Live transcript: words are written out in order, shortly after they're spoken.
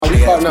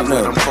asked me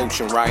when I'm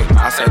coaching, right?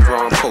 I said,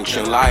 bro, I'm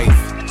coaching life.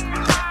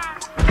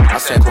 I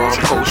said, bro,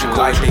 I'm coaching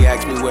life. They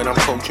asked me when I'm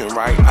coaching,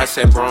 right? I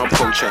said, bro, I'm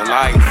coaching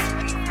life.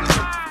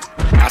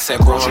 I said,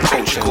 bro, I'm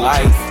coaching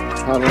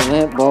life.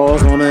 Lint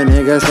balls on a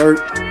nigga shirt.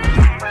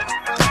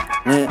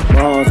 Lint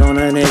balls on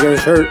a nigga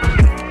shirt.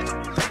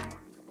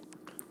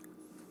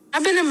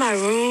 I've been in my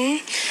room,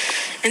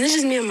 and it's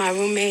just me and my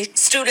roommate.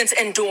 Students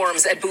and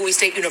dorms at Bowie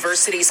State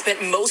University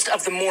spent most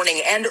of the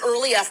morning and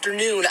early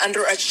afternoon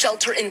under a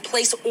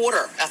shelter-in-place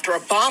order after a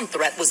bomb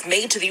threat was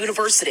made to the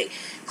university.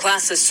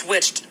 Classes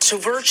switched to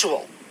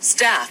virtual.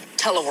 Staff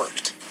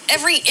teleworked.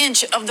 Every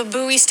inch of the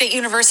Bowie State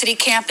University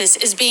campus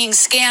is being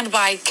scanned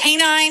by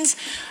canines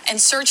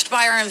and searched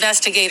by our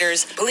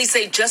investigators. Police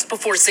say just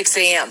before 6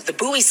 a.m., the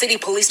Bowie City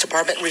Police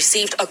Department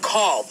received a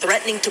call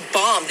threatening to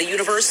bomb the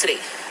university.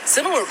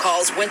 Similar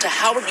calls went to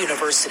Howard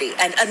University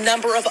and a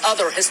number of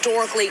other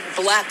historically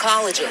black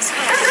colleges.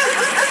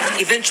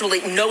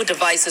 Eventually, no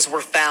devices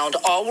were found.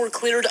 All were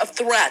cleared of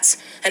threats,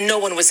 and no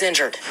one was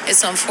injured.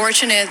 It's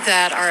unfortunate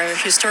that our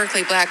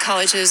historically black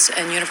colleges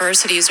and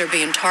universities are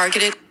being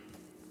targeted.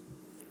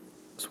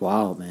 It's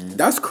wild, man.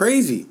 That's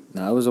crazy.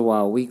 No, it was a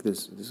wild week.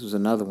 This was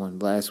another one.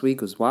 Last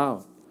week was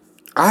wild.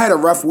 I had a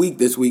rough week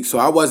this week, so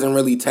I wasn't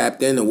really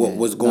tapped into what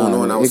was going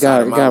on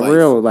outside of my life. It got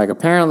real. Like,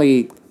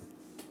 apparently,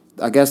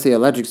 I guess the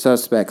alleged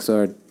suspects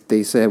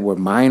they said were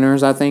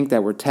minors, I think,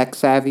 that were tech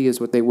savvy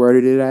is what they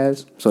worded it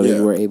as. So they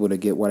were able to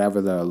get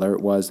whatever the alert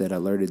was that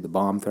alerted the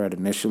bomb threat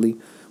initially.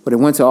 But it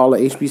went to all the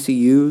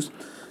HBCUs.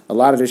 A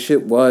lot of the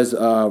shit was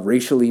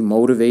racially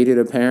motivated,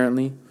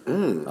 apparently.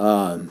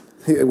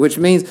 Which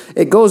means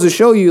it goes to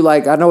show you,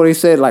 like, I know they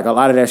said, like, a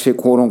lot of that shit,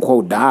 quote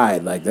unquote,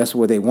 died. Like, that's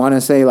what they want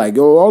to say. Like,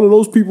 yo, all of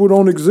those people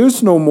don't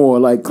exist no more.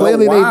 Like,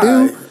 clearly they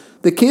do.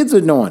 The kids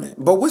are doing it.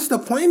 But what's the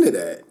point of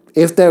that?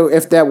 If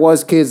that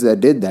was kids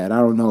that did that, I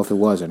don't know if it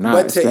was or not.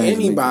 But to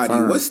anybody,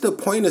 what's the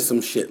point of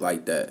some shit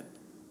like that?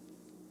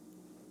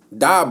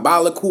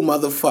 Diabolical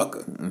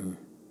motherfucker. Mm-hmm.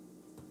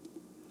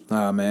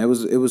 Nah, man,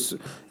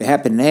 it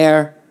happened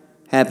there.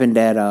 Happened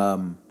at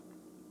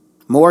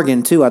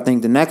Morgan too, I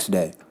think the next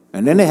day.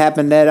 And then it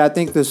happened at, I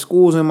think, the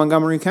schools in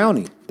Montgomery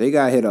County. They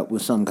got hit up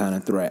with some kind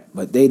of threat,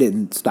 but they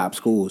didn't stop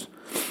schools.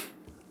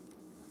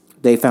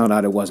 They found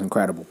out it wasn't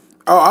credible.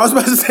 Oh, I was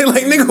about to say,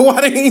 like, nigga,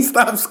 why they ain't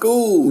stop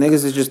school?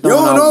 Niggas is just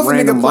throwing out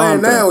random bomb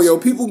threats. Now, yo.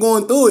 People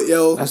going through it,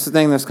 yo. That's the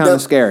thing that's kind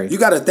of scary. You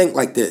got to think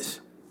like this.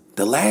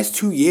 The last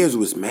 2 years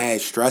was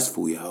mad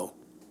stressful, yo.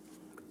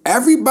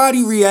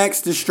 Everybody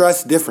reacts to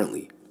stress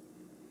differently.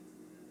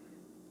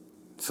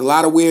 It's a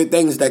lot of weird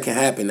things that can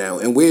happen now,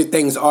 and weird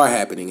things are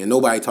happening, and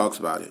nobody talks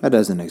about it. That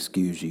doesn't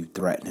excuse you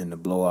threatening to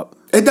blow up.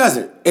 It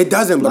doesn't.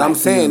 But I'm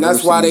saying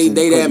that's why they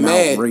that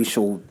mad.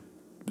 Racial.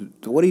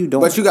 What are you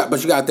doing? But you got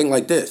to think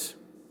like this.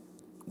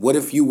 What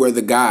if you were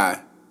the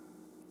guy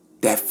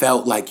that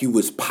felt like you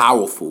was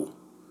powerful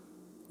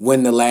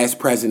when the last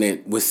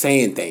president was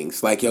saying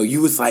things? Like, yo,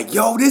 you was like,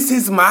 yo, this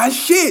is my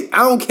shit.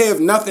 I don't care if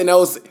nothing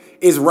else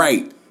is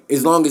right,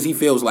 as long as he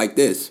feels like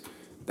this.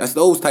 That's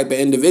those type of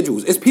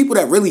individuals. It's people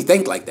that really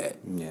think like that.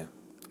 Yeah.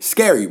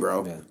 Scary,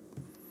 bro. Yeah.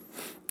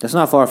 That's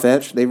not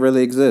far-fetched. They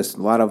really exist.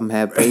 A lot of them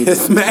have pages.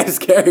 It's mad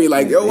scary.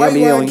 Like, yo, why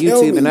you on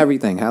YouTube me? And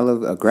everything.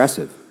 Hella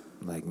aggressive.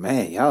 Like,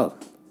 man, y'all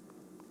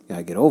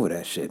gotta get over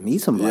that shit. Meet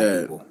some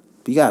black people.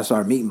 You gotta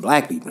start meeting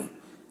black people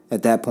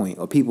at that point,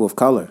 or people of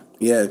color.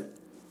 Yeah.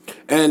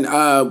 And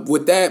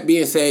with that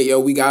being said, yo,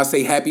 we gotta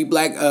say happy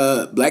Black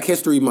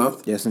History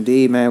Month. Yes,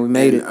 indeed, man. We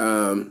made it.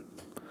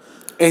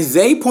 And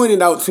Zay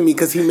pointed out to me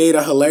because he made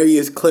a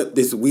hilarious clip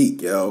this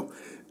week, yo.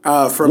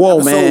 From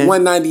episode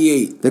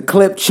 198. The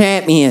clip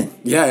champion.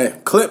 Yeah,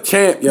 clip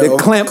champ, yo. The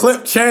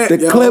clip champ,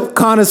 The clip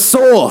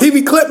connoisseur. He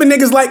be clipping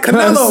niggas like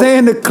Canelo. I'm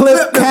saying the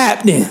clip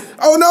captain.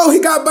 Oh no, he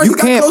got You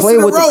can't play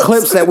with the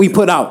clips that we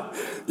put out.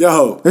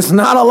 Yo. There's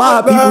not a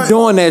lot of people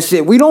doing that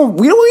shit. We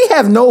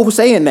have no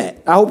say in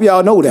that. I hope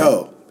y'all know that.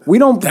 Yo, we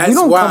don't come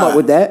up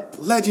with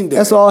that. Legendary.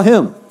 That's all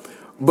him.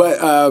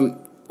 But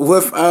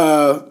with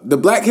the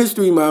Black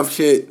History Month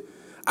shit,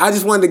 I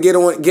just wanted to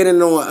get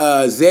in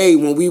on Zay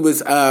when we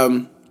was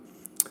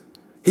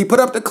he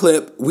put up the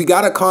clip. We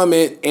got a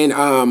comment, and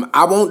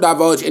I won't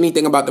divulge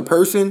anything about the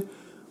person,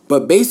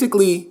 but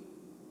basically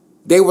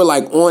they were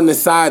like on the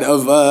side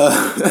of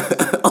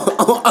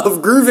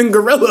Groovin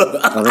Gorilla.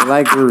 Oh, they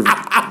like Groovin.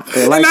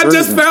 And I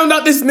just found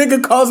out this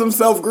nigga calls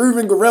himself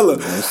Groovin Gorilla.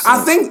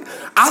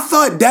 I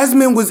thought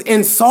Desmond was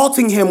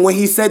insulting him when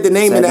he said the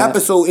name in the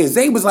episode, and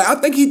Zay was like, I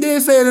think he did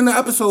say it in the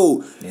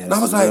episode. Yeah, and I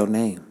was like, real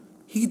name.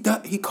 He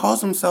calls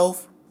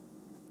himself.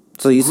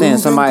 So you saying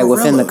somebody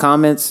within the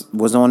comments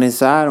was on his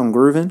side, on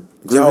Groovin?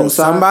 Yo,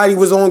 somebody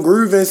was on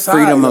Groovin's side.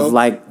 Freedom of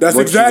like. That's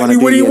exactly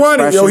what he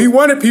wanted. Yo, he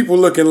wanted people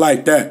looking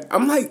like that.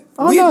 I'm like,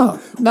 no,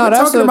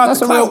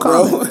 that's a real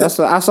comment.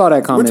 I saw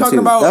that comment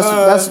too.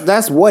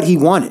 That's what he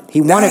wanted.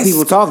 He wanted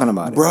people talking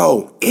about it.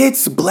 Bro,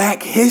 it's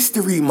Black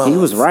History Month. He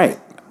was right.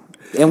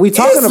 And we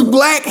talking about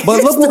Black History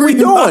But look what we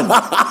doing.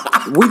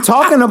 We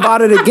talking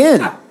about it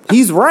again.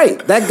 He's right.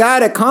 That guy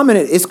that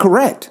commented is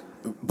correct.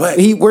 But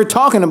we're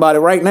talking about it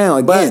right now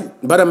again.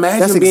 But imagine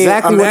that's being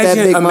exactly what that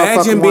big imagine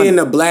motherfucker being wanted.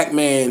 the black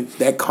man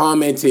that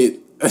commented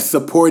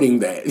supporting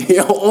that.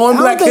 On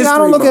Black I History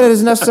don't look Month. at it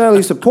as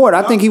necessarily support.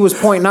 I think he was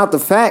pointing out the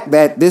fact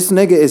that this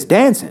nigga is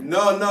dancing.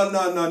 No.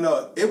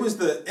 It was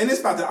and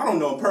it's not that I don't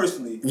know him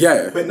personally.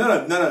 Yeah. But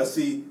no.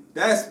 See,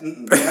 that's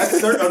on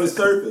the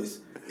surface.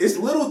 It's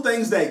little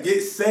things that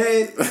get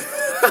said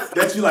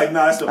that you like.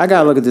 Nah, that's I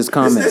gotta look at this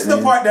comment. It's the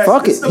man. part that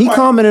fuck it. He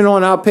commented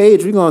on our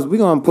page. We gonna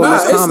pull Nah,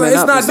 this comment it's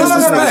up. not and see what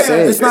this nigga disrespect.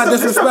 said. It's not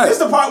disrespect. It's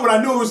the part when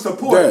I knew it was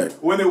support. Yeah.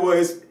 When it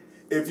was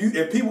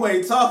if people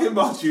ain't talking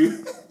about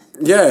you,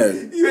 Yeah.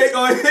 you ain't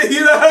going.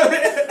 You know what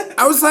I mean?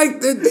 I was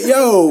like,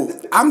 yo,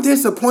 I'm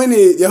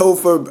disappointed,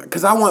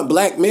 because I want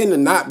black men to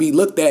not be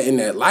looked at in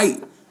that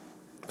light.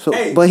 So,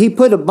 Hey. but he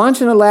put a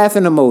bunch of the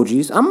laughing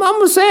emojis. I'm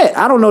gonna say it.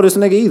 I don't know this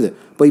nigga either.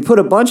 But he put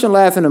a bunch of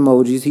laughing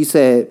emojis. He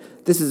said,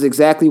 this is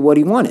exactly what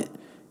he wanted.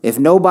 If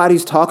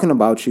nobody's talking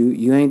about you,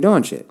 you ain't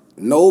doing shit.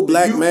 No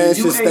black man You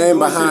should ain't stand doing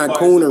behind shit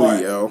by his coonery,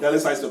 part. yo. That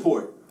looks like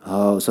support.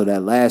 Oh, so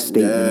that last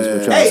statement is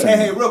what y'all Hey,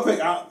 saying. real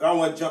quick, I don't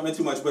want to jump in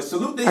too much, but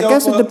salute to I y'all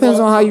guess it for- depends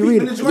for- on how for you read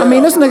keeping it. the I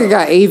mean, this drill. nigga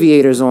got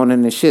aviators on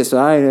and the shit, so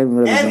I ain't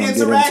really And gonna get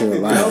into a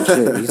interacting, lot of yo.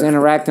 shit. He's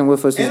interacting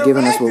with us. He's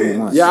giving us what we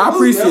want. Yeah, I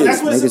appreciate That's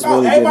it. what it's Niggas about.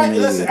 really Everybody,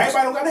 giving listen, aviators.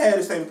 everybody don't gotta have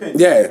the same opinion.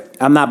 Yeah,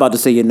 I'm not about to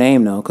say your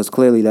name though, because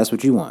clearly that's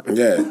what you want.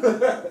 yeah.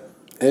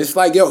 And it's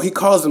like, yo, he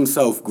calls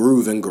himself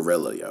Groovin'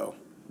 Gorilla, yo.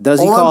 Does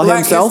he On call Black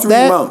himself History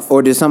that, Month.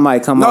 or did somebody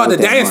come No, up with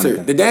the that? dancer.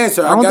 moniker? The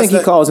dancer. I don't guess think he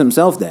that- calls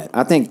himself that.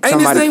 I think Ain't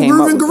his somebody name came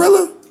up Groovin' with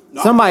Gorilla?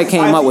 No, Somebody his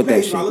came IG up with that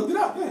page, shit. I looked it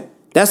up, yeah.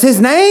 That's his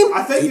name?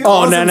 I think he Oh,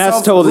 calls no, that's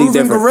himself totally Groovin'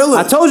 different. Gorilla.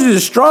 I told you the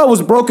straw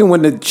was broken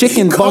when the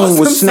chicken bone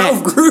was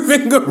snapped.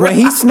 Groovin' Gorilla. When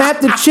he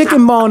snapped the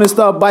chicken bone and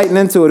started biting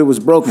into it, it was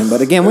broken. But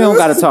again, we don't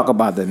got to talk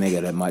about the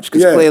nigga that much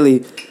because Yeah.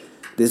 clearly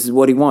this is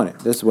what he wanted.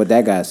 This is what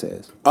that guy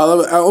says.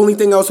 Only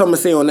thing else I'm gonna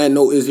say on that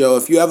note is, yo,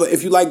 if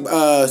you like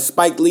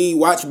Spike Lee,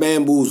 watch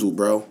Bamboozle,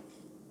 bro.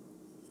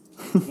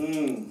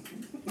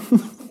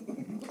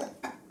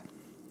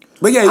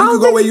 But yeah, you can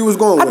go where you was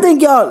going with I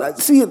think y'all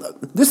see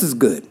this is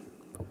good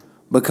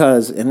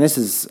because, and this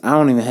is I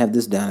don't even have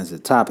this down as a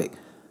topic.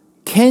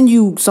 Can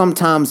you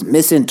sometimes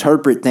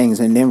misinterpret things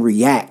and then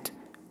react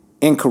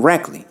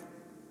incorrectly?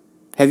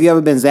 Have you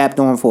ever been zapped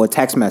on for a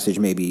text message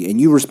maybe,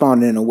 and you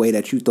responded in a way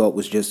that you thought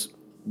was just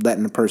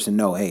letting the person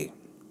know, hey,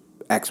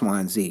 X, Y,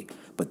 and Z,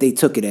 but they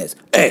took it as,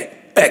 hey,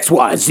 X,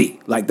 Y, Z.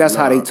 Like that's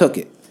how they took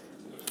it.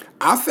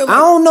 I feel I like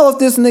don't know if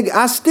this nigga.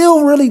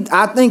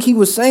 I think he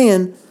was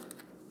saying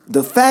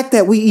the fact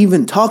that we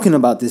even talking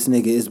about this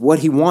nigga is what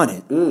he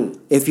wanted.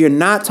 If you're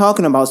not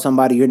talking about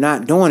somebody, you're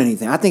not doing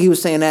anything. I think he was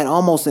saying that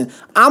almost in.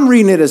 I'm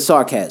reading it as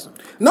sarcasm.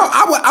 no,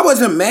 I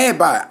wasn't mad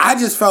by it. I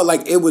just felt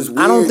like it was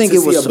weird don't think to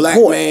it see was a black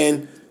support.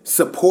 man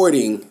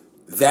supporting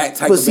that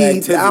type But of see,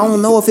 activity. I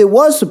don't know if it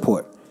was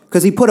support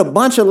because he put a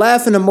bunch of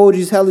laughing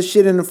emojis, hella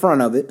shit in the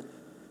front of it,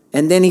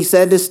 and then he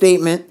said this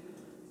statement.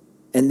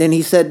 And then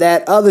he said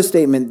that other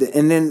statement,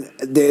 and then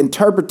the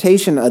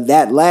interpretation of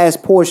that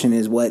last portion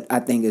is what I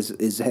think is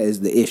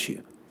the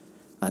issue.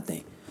 I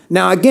think.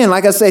 Now again,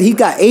 like I said, he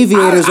got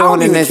aviators I don't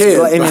on in even his care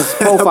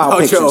profile about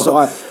picture, your- so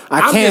I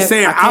I'm can't. just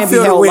saying, I can't feel be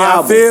the held way I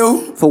liable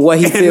feel for what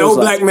he and feels no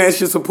like. black man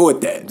should support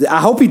that. I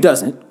hope he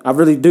doesn't. I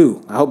really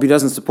do. I hope he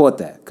doesn't support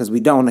that because we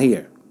don't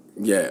here.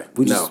 Yeah,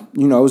 We just, it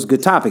was a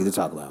good topic to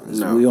talk about.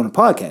 No. We on a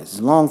podcast. It's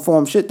long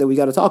form shit that we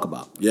got to talk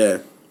about. yeah.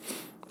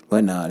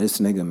 But nah, this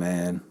nigga,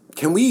 man.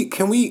 Can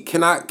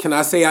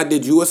I say I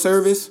did you a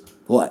service?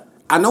 What?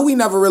 I know we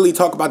never really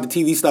talk about the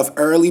TV stuff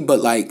early, but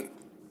like,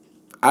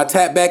 I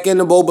tapped back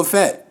into Boba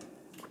Fett.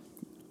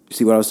 You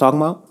see what I was talking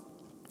about?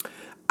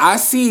 I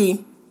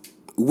see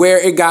where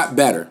it got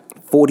better,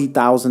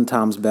 40,000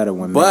 times better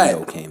when But-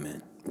 Mando came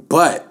in.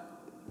 but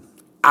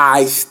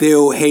I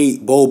still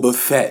hate Boba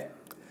Fett.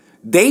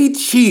 They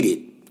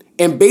cheated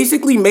and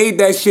basically made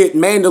that shit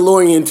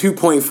Mandalorian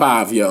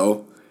 2.5,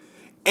 yo.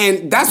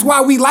 And that's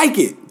why we like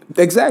it.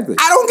 Exactly.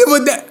 I don't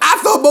give a damn. I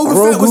thought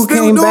Boba Fett was Grogu still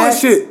came doing back.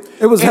 shit.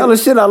 It was hella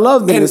shit I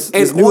loved in this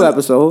new on-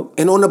 episode.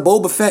 And on the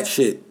Boba Fett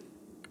shit,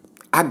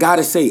 I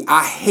gotta say,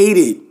 I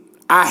hated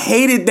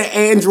the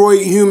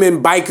android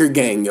human biker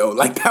gang, yo.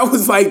 Like, that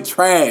was like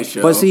trash,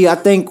 yo. But see, I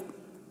think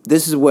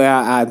this is where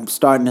I'm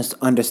starting to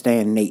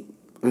understand Nate.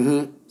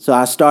 Mm-hmm. So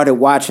I started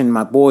watching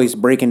my boys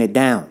breaking it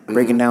down,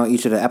 breaking down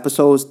each of the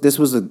episodes. This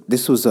was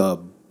a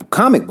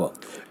comic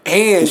book.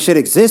 And This shit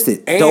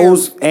existed. and-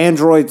 Those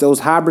androids,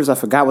 those hybrids, I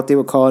forgot what they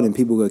were called, and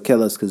people would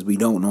kill us because we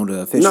don't know the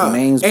official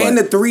names. and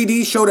but the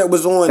 3D show that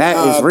was on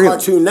That is real.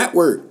 Cartoon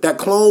Network, that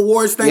Clone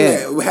Wars thing yeah,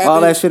 that happened.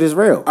 all that shit is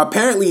real.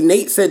 Apparently,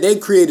 Nate said they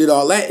created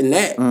all that in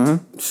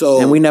that.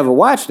 So And we never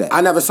watched that.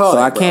 I never saw so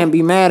that. I bro. can't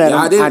be mad at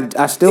Yeah, him.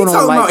 I still He don't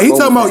talking like. About, he Boba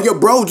talking about, Fett. yo,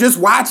 bro, just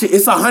watch it.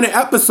 It's 100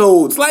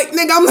 episodes. Like,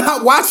 nigga, I'm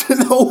not watching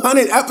no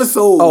 100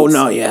 episodes. Oh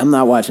no, yeah, I'm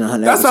not watching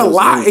 100. That's a episodes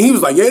lot. either. And he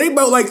was like, yeah, they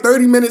about like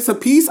 30 minutes a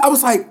piece. I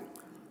was like,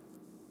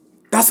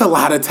 that's a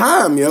lot of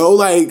time, yo.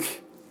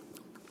 Like,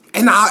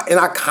 and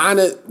I kind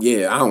of,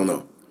 I don't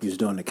know. You was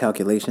doing the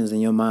calculations in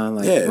your mind,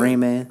 like Yeah. Rain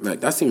Man.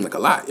 Like, that seemed like a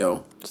lot,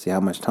 yo. See how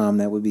much time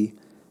that would be.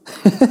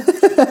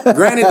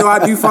 Granted, though,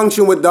 I do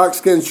function with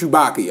dark-skinned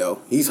Chewbacca,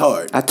 yo. He's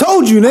hard. I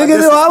told you, nigga.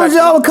 Why was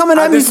y'all coming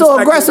at me so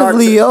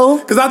aggressively, yo?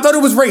 Because I thought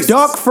it was racist.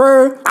 Dark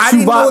fur I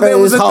didn't know Chewbacca there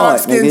was is a hard,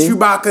 dark-skinned nigga.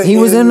 Chewbacca. He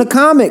was in the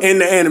comic. In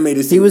the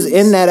animated series. He was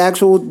in that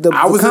actual the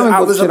comic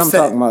book shit upset. I'm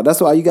talking about.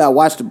 That's why you gotta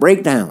watch the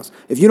breakdowns.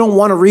 If you don't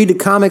want to read the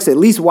comics, at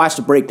least watch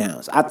the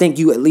breakdowns. I think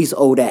you at least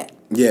owe that.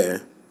 Yeah.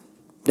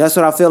 That's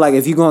what I feel like.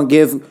 If you're gonna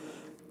give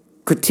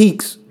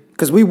critiques,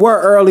 because we were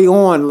early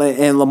on,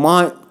 and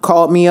Lamont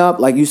called me up,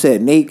 like you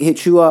said, Nate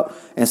hit you up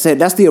and said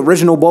that's the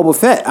original Boba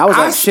Fett. I was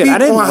like, shit, I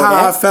didn't know how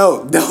that. I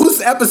felt.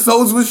 Those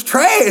episodes was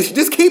trash.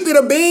 Just keep it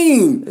a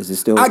beam. Is it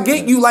still? I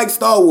get you like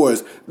Star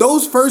Wars.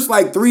 Those first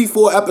like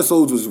 3-4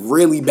 episodes was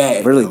really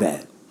bad. Really though.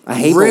 bad. I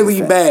hate really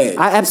Boba Fett. bad.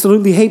 I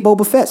absolutely hate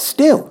Boba Fett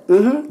still.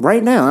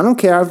 Right now. I don't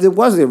care if it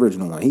was the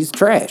original one. He's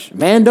trash.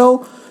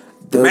 Mando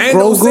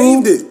Mando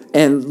saved it.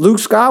 and Luke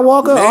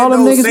Skywalker, all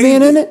them Mando niggas saved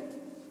being in it.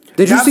 it.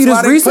 Did you That's see why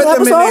this they recent put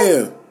them in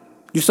episode? there.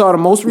 You saw the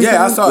most recent?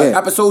 Yeah, I saw it.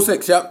 Episode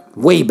 6, yep.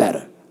 Way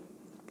better.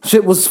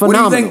 Shit was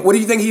phenomenal. What do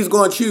you think he's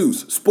going to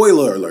choose?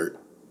 Spoiler alert.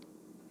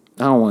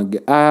 I don't want to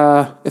get.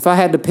 If I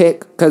had to pick,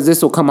 because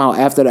this will come out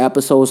after the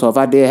episode, so if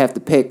I did have to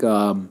pick,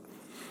 I'm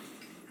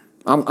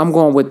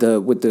going with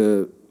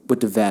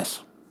the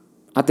vest.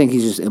 I think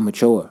he's just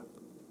immature.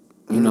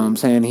 You know what I'm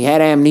saying? He had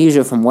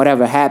amnesia from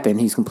whatever happened.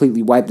 He's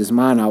completely wiped his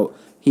mind out.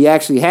 He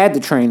actually had the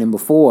training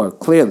before,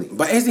 clearly.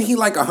 But isn't he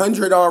like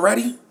 100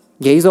 already?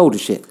 Yeah, he's old as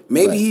shit.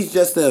 Maybe he's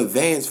just the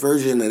advanced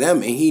version of them,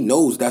 and he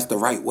knows that's the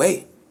right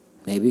way.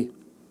 Maybe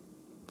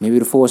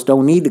the Force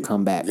don't need to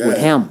come back with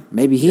him.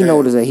 Maybe he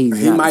noticed that he's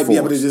he not might the be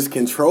able to Force. just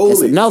control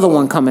It's it. another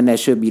one coming that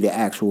should be the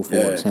actual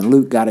Force, Yeah. and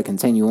Luke got to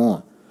continue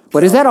on.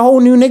 But is that a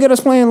whole new nigga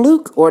that's playing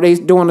Luke, or are they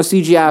doing a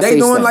CGI? They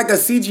face doing thing? like a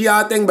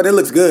CGI thing, but it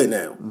looks good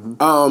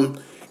now.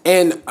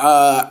 And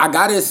I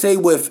gotta say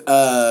with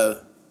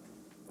the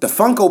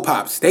Funko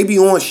Pops, they be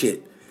on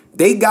shit.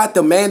 They got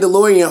the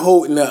Mandalorian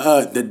holding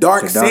the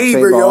dark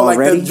saber, yo, like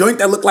already? the joint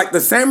that look like the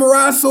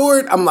samurai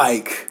sword. I'm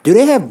like, Do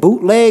they have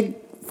bootleg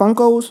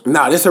Funkos?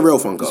 nah, this a real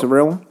Funko. It's a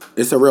real one?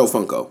 It's a real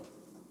Funko.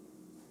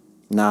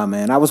 Nah,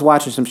 man. I was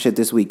watching some shit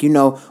this week. You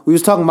know, we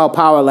was talking about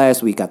Power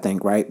last week, I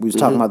think, right? We was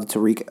talking about the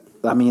Tariq.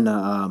 I mean,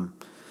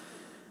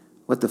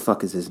 what the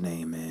fuck is his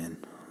name, man?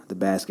 The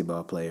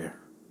basketball player.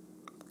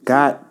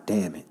 God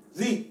damn it.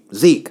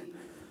 Zeke. We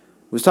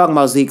was talking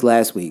about Zeke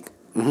last week.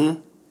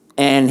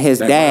 And his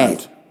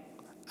dad.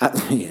 I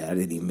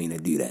didn't even mean to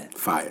do that.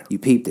 Fire. You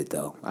peeped it,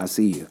 though. I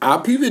see you. I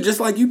peep it just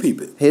like you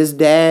peep it. His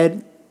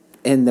dad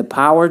in the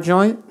Power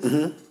joint,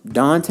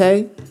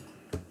 Dante,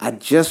 I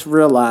just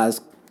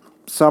realized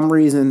some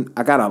reason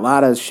I got a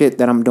lot of shit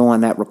that I'm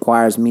doing that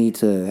requires me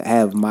to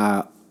have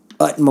my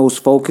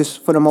utmost focus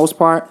for the most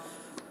part,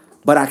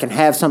 but I can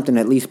have something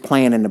at least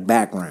playing in the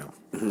background.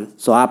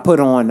 So I put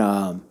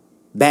on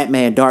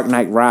Batman Dark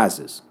Knight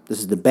Rises. This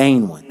is the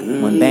Bane one.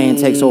 When Bane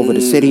takes over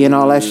the city and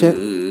all that shit.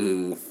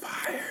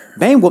 Fire.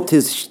 Bane whooped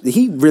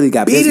he really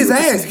got Beat busy his with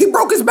this ass. nigga. He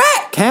broke his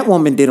back.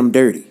 Catwoman did him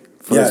dirty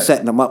for Yeah.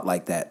 setting him up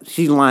like that.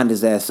 She lined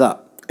his ass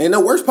up. And the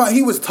worst part,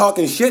 he was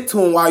talking shit to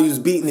him while he was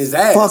beating his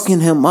ass. Fucking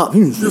him up.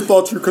 He was You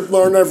thought you could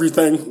learn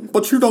everything,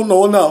 but you don't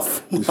know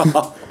enough.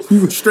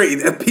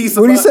 Straight a piece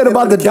of. What he said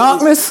about the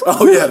darkness?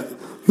 Oh yeah.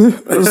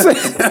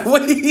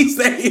 What did he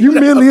say? You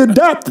merely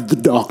adapted the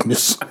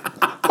darkness.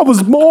 I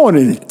was born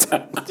in it.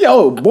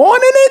 Yo, born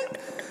in it?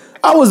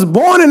 I was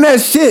born in that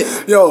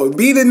shit. Yo,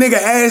 beat a nigga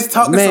ass,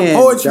 talking Man,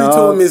 some poetry to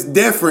dog. him is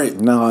different.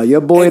 No,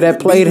 your boy And that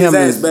played beating him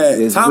his ass bad.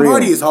 is Tom real.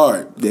 Hardy is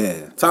hard.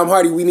 Yeah. Tom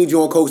Hardy, we need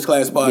you on Coach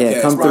Class Podcast.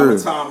 Yeah, come bro.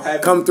 through.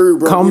 Come through,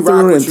 bro. Come We rock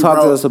through with and you, talk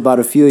bro. to us about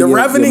a few of The your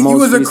Revenant, your you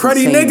was a most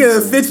cruddy recent nigga.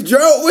 scenes.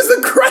 Fitzgerald was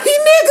a cruddy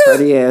nigga.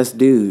 Cruddy ass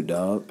dude,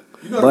 dog.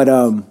 But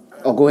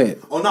go ahead.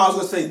 Oh no, I was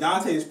gonna say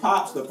Dante's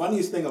pops. The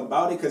funniest thing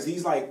about it, because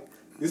he's like,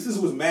 this is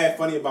what's mad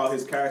funny about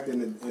his character in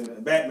the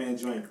Batman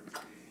joint.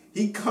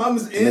 He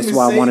comes in. That's and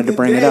why I saves wanted to the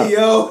bring it day,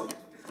 up.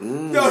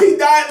 Yo, he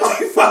died like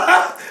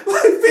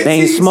 15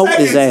 Bane smoked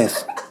his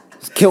seconds.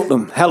 ass. Killed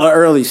him hella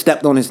early,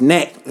 stepped on his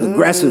neck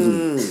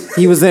aggressively.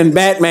 He was in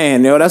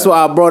Batman, yo. That's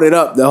why I brought it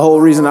up. The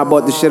whole reason I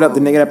brought the shit up, the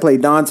nigga that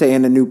played Dante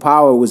in the new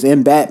Power was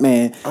in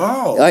Batman.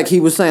 Oh. Like he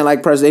was saying,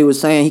 like President was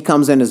saying, he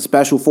comes in as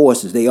special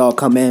forces. They all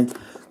come in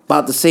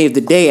about to save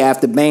the day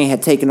after Bane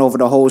had taken over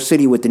the whole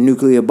city with the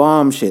nuclear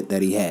bomb shit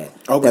that he had.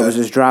 Okay. That was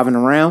just driving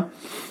around.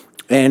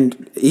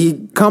 And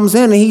he comes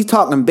in and he's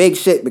talking big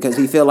shit because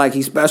he feel like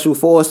he's special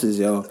forces,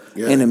 yo.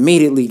 Yeah. And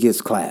immediately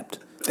gets clapped.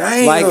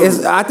 Damn. Like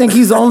I think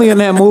he's only in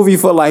that movie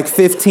for like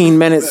 15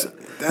 minutes.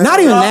 Not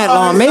even that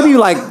long. Maybe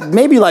like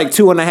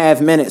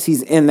 2.5 minutes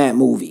he's in that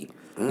movie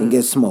and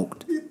gets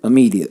smoked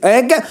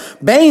immediately.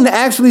 Bane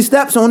actually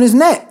steps on his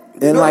neck.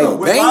 And No,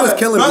 like Bane was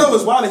killing No, people. it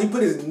was wild. He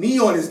put his knee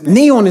on his neck.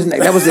 knee on his neck.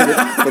 That was it.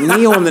 The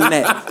knee on the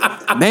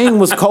neck. Bane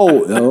was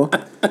cold, yo.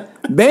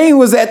 Bane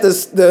was at the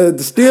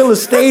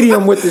Steelers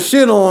Stadium with the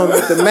shit on,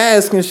 with the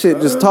mask and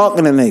shit, just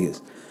talking to niggas.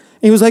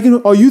 He was like,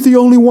 "Are you the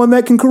only one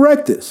that can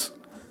correct this?"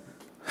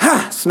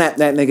 Ha! Snap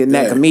that nigga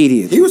neck Yeah.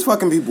 immediately. He was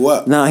fucking people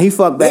up. Nah, he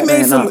fucked They Batman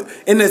made some up.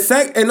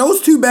 in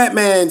those two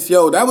Batmans,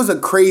 yo. That was a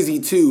crazy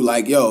too.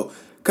 Like, yo,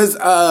 Because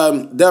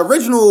the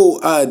original,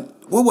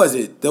 what was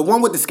it? The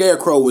one with the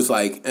Scarecrow was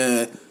like,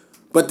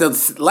 but the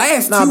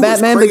last two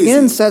Batman was crazy.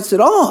 Begins sets it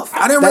off.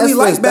 I didn't really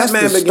like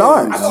Batman Begins.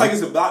 I feel like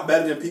it's a lot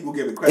better than people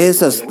give it credit. It's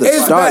the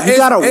start. You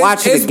gotta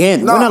watch it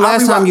again. No, when the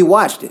last time you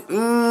watched it?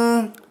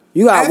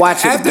 You gotta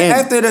watch it again.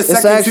 After the it's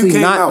second actually two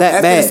came not out. that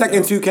After bad. the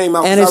second two came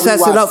out, and it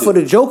sets it up for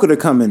the Joker to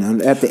come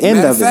in at the end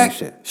Matter of it.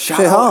 fact, and shit. Shout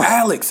Shit out hard.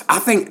 Alex. I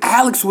think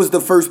Alex was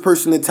the first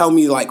person to tell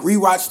me like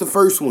rewatch the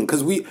first one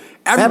because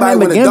Batman when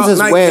the Begins Dark is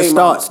Knight where it came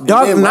starts. out,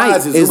 Dark and then Knight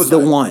Rises, is it was the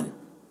like- one.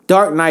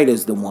 Dark Knight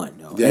is the one,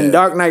 though. Yeah. And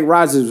Dark Knight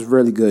Rises was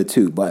really good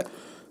too. But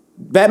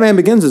Batman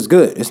Begins is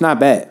good. It's not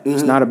bad.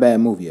 It's not a bad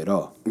movie at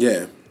all.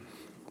 Yeah.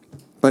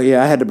 But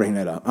yeah, I had to bring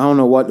that up. I don't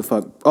know what the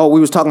fuck. Oh,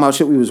 we was talking about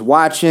shit we was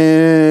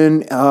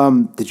watching.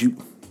 Do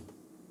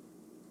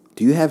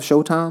you have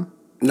Showtime?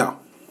 No.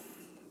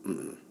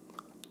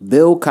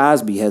 Bill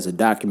Cosby has a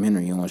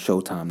documentary on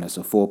Showtime that's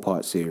a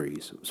 4-part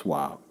series. It's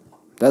wild.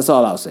 That's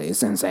all I'll say.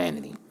 It's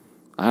insanity.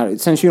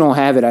 Since you don't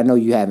have it, I know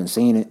you haven't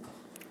seen it.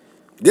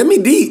 Give me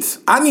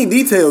deets. I need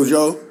details,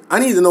 yo. I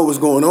need to know what's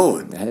going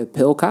on.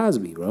 Bill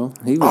Cosby, bro.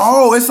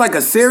 It's like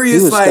a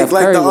serious, like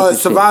the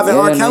Surviving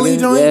R. Kelly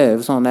joint? Yeah,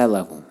 it's on that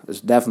level. It's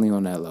definitely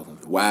on that level.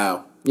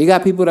 Wow. You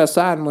got people that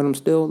siding with him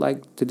still,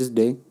 like, to this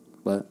day.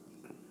 But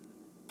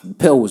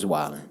Pill was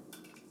wilding.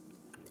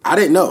 I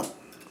didn't know.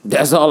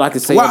 That's all I can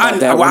say about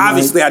that. Well,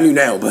 obviously I knew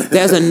now, but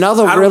there's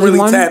another I don't really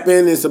one. tap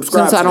in and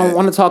subscribe. Since I don't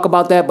want to talk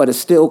about that, but it's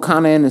still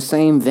kind of in the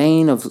same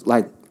vein of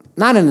like,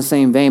 not in the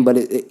same vein, but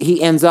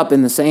he ends up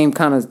in the same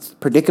kind of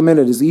predicament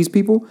as these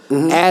people.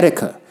 Mm-hmm.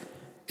 Attica.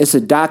 It's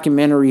a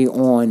documentary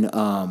on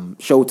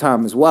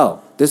Showtime as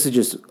well. This is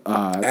just it's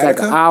like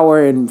an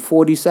hour and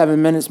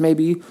 47 minutes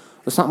maybe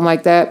or something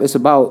like that. It's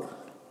about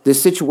the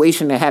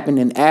situation that happened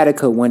in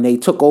Attica when they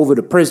took over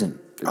the prison.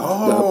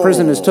 The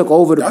prisoners took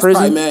over the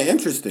prison. That's probably, man,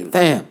 interesting.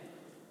 Damn.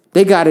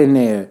 They got in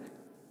there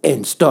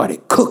and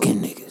started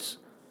cooking niggas.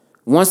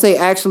 Once they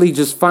actually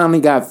just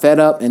finally got fed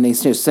up and they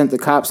just sent the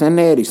cops in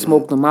there, they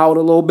smoked them out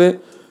a little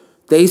bit,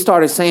 they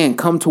started saying,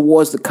 come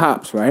towards the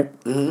cops, right?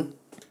 Mm-hmm.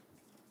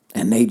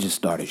 And they just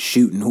started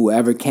shooting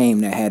whoever came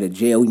that had a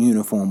jail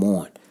uniform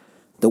on.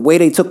 The way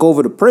they took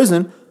over the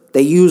prison,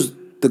 they used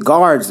the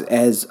guards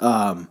as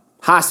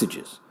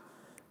hostages.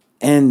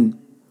 And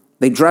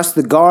they dressed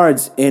the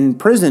guards in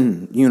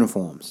prison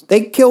uniforms.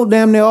 They killed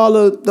damn near all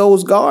of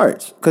those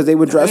guards because they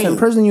were dressed in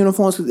prison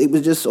uniforms because they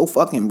was just so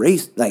fucking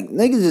racist. Like,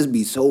 niggas just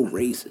be so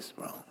racist,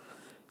 bro.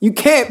 You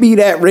can't be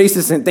that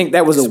racist and think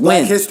that was a win.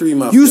 Black History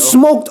Month. You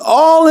smoked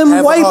all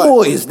them white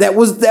boys. That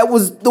was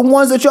the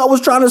ones that y'all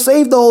was trying to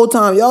save the whole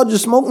time. Y'all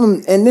just smoked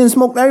them and then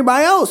smoked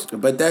everybody else.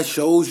 But that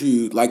shows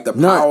you like the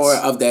power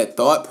of that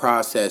thought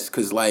process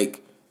because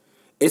like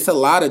it's a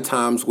lot of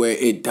times where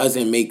it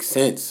doesn't make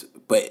sense,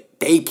 but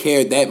they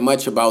care that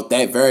much about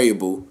that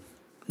variable.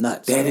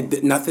 Nuts.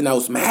 That nothing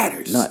else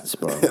matters. Nuts,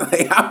 bro.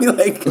 Like I be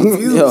like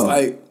confused.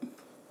 Like,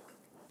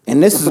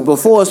 and this is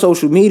before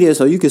social media,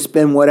 so you could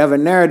spin whatever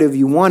narrative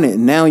you wanted.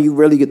 And now you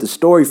really get the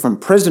story from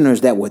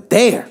prisoners that were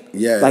there.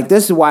 Yeah. Like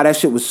this is why that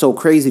shit was so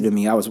crazy to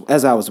me.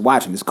 As I was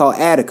watching. It's called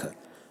Attica. You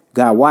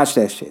gotta watch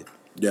that shit.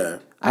 Yeah.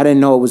 I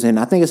didn't know it was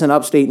I think it's in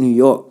upstate New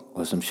York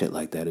or some shit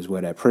like that is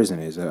where that prison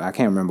is. I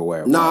can't remember where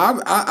it was.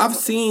 No, I've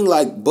seen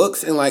like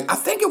books and like I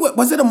think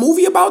was it a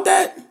movie about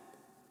that?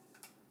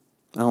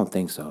 I don't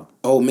think so.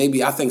 Oh,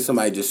 maybe I think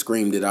somebody just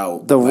screamed it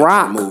out. The like,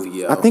 Rock. Movie,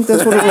 yo. I think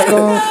that's what it was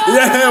called.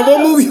 Yeah,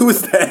 what movie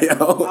was that, yo?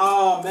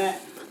 Oh man.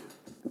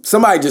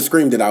 Somebody just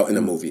screamed it out in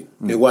a movie.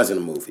 It wasn't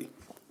a movie.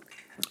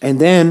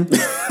 And then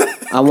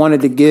I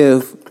wanted to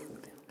give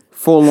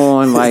full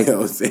on like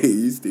Yo, say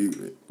you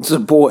stupid.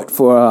 support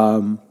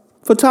for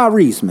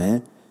Tyrese,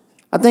 man.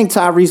 I think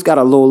Tyrese got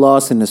a little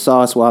lost in the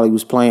sauce while he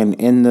was playing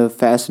in the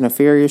Fast and the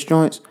Furious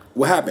joints.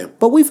 What happened?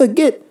 But we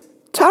forget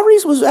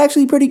Tyrese was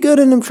actually pretty good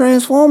in them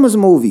Transformers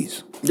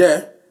movies.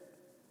 Yeah.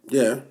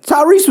 Yeah.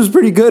 Tyrese was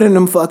pretty good in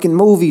them fucking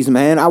movies,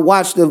 man. I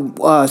watched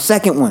the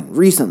second one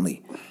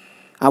recently.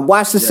 I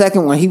watched the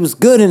second one. He was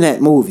good in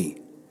that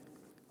movie.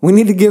 We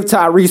need to give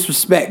Tyrese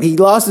respect. He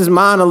lost his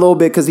mind a little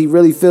bit because he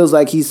really feels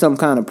like he's some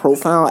kind of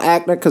profound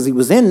actor because he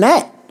was in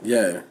that.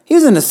 Yeah. He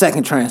was in the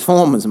second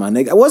Transformers, my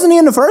nigga. Wasn't he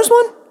in the first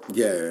one?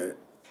 Yeah.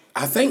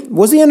 I think.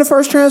 Was he in the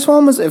first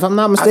Transformers, if I'm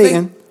not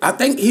mistaken? I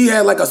think he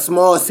had like a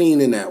small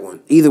scene in that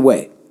one. Either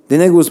way, the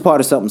nigga was part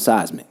of something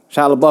seismic.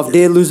 Shia LaBeouf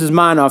did lose his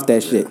mind off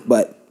that shit,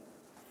 but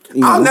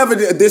you know, I'll never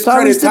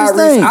discredit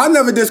Tyrese. I'll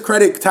never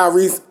discredit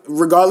Tyrese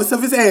regardless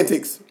of his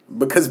antics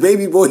because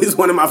Baby Boy is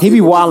one of my he favorite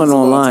be wilding movies of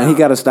all online. time. He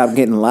got to stop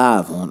getting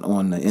live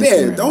on the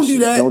Instagram. Yeah, don't do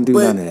that. Don't do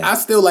none of that. I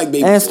still like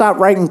Baby Boy. And stop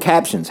writing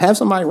captions. Have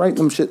somebody write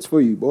them shits for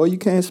you, boy. You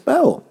can't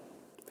spell.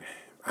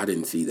 I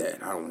didn't see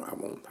that. I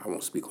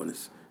won't speak on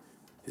his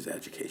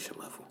education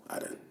level. I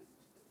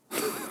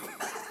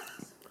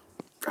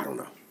don't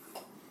know.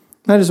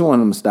 I just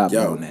want them to stop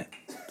doing that.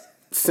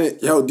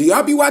 Yo, do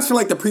y'all be watching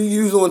like the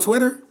previews on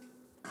Twitter?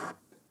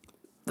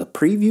 The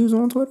previews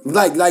on Twitter?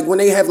 Like when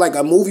they have like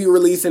a movie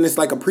release and it's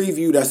like a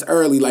preview that's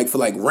early, like for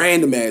like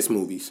random ass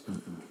movies.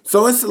 Mm-hmm.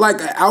 So it's like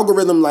an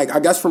algorithm, like I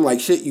guess from like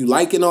shit you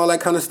like and all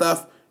that kind of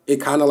stuff. it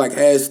kind of like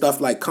has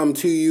stuff like come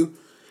to you.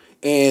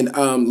 And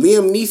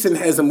Liam Neeson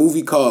has a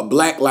movie called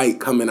Blacklight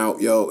coming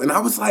out, yo. And I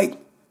was like,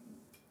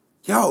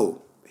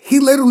 yo, he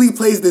literally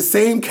plays the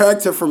same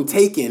character from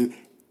Taken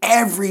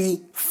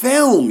every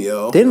film,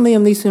 yo. Didn't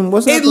Liam Neeson,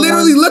 wasn't it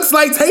literally looks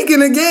like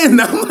Taken again.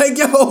 I'm like,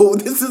 yo,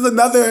 this is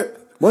another.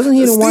 Wasn't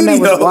he the one that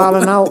was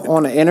wilding out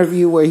on an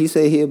interview where he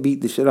said he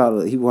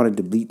wanted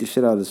to beat the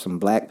shit out of some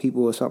black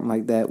people or something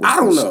like that? With I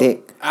don't know.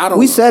 Stick. I don't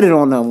we know. said it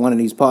on one of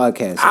these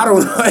podcasts. I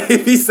don't know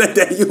if he said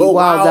that. You a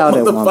wild out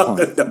at one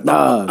motherfucker. point.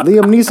 Nah,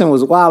 Liam Neeson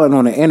was wilding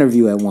on an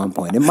interview at one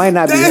point. It might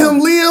not be Damn,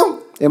 him.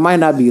 Liam. It might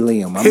not be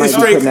Liam. I might be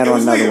straight- putting that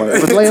on another Liam. way.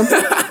 It was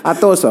Liam? I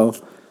thought so.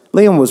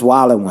 Liam was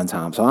wilding one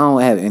time, so I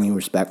don't have any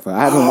respect for it.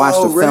 I haven't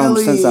watched the film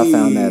since I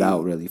found that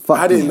out, really. Fuck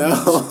I didn't Liam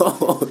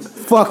know. Neeson.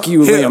 Fuck you,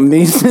 Liam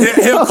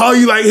Neeson. He'll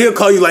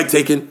call you like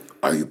Taken.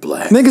 Are you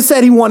black? Nigga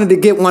said he wanted to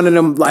get one of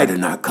them like did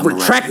not come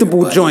around here,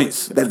 retractable buddy.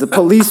 joints that the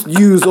police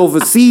use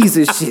overseas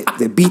and shit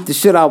that beat the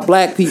shit out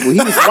black people. He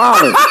was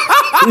wilding.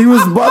 He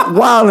was buck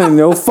wilding,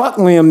 yo. Fuck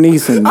Liam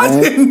Neeson, man. I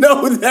didn't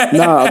know that.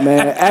 Nah,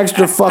 man.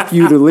 Extra fuck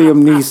you to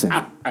Liam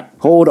Neeson.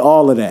 Hold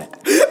all of that.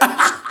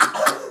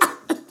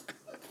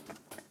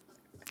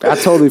 I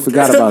totally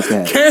forgot about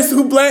that.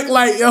 Cancel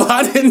Blacklight, yo.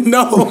 I didn't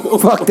know.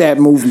 Fuck that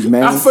movie,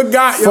 man. I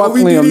forgot, yo. Fuck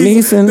We do Liam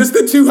these- Neeson. This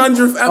is the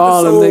 200th episode.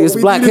 All them niggas.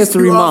 We Black do this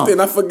History too Month. often.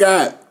 I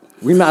forgot.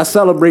 We not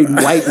celebrating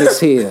whiteness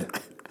here.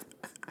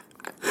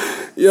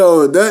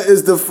 Yo, that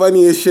is the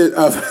funniest shit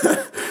I've.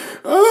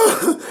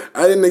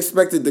 I didn't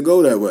expect it to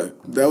go that way.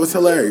 That was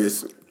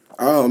hilarious.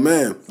 Oh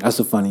man, That's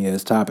a funny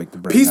ass topic to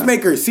bring up.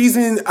 Peacemaker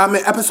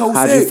episode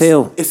How'd 6. you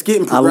feel? It's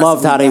getting. I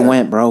loved how they progressively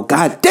went, bro.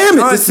 God damn it,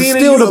 John this is Cena,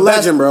 still you the a best,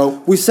 legend,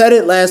 bro. We said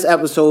it last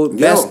episode. Yo.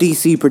 Best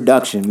DC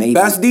production, maybe.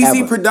 better. Best DC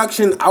ever.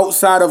 production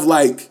outside of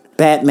like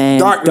Batman,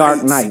 Dark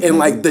Knight, Knight, and nigga.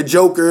 like the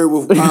Joker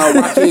with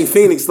Joaquin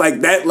Phoenix, like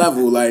that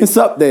level, like. It's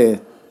up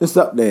there. It's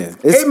up there.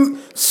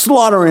 It's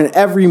slaughtering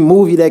every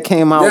movie that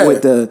came out Yeah.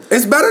 with the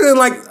It's better than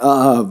like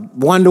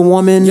Wonder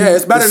Woman. Yeah,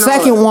 it's better The than all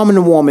second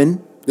that.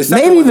 Woman. The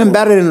second Maybe Wonder even Woman.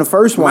 better than the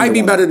first one. might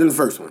be better than the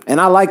first one.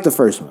 And I like the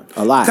first one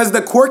a lot. Because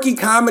the quirky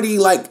comedy,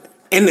 like,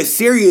 and the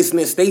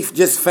seriousness, they've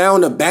just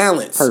found a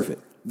balance.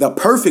 Perfect. The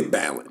perfect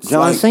balance.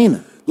 John like,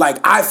 Cena. Like,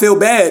 I feel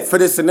bad for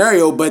this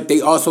scenario, but they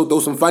also throw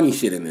some funny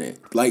shit in there.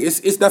 Like, it's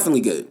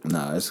definitely good.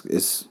 No,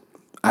 it's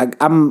I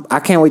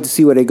can't wait to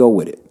see where they go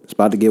with it. It's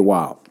about to get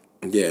wild.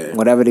 Yeah.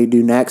 Whatever they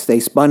do next,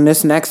 they spun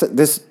this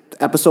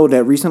episode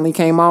that recently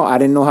came out. I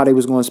didn't know how they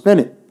was going to spin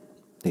it.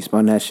 They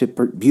spun that shit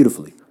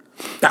beautifully.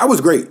 That was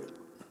great.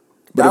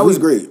 But That if was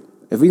we- great.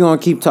 If we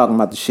gonna keep talking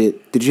about the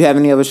shit, did you have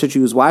any other shit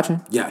you was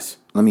watching? Yes.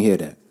 Let me hear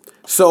that.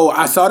 So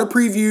I saw the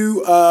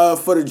preview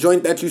for the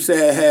joint that you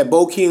said had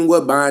Bokeem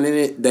Woodbine in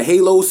it, the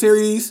Halo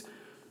series.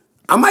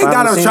 I might Finally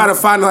gotta seen try it? to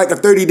find like a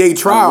 30-day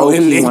trial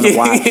low-key and, wanna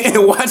watch it.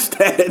 and watch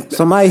that.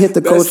 Somebody hit the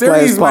That Coach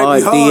series Class might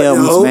be Pod hard,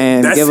 DMs, yo.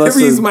 man. That Give us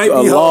series a might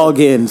be hard.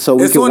 login so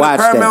we It's can on the watch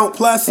Paramount that.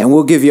 Plus. And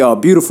we'll give y'all a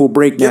beautiful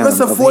breakdown. Give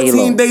us a of Halo.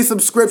 14-day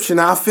subscription.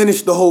 I'll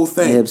finish the whole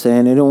thing. You know what I'm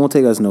saying? It won't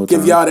take us no time.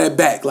 Give y'all that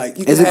back. Like,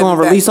 you Is can it going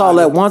have to release back all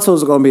by at then. once or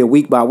is it going to be a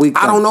week by week?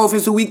 I don't know if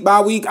it's a week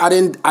by week. I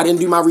didn't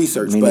do my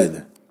research. Me but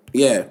neither.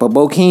 Yeah. But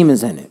Bokeem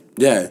is in it.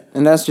 Yeah.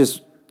 And that's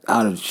just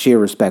out of sheer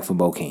respect for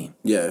Bokeem.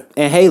 Yeah.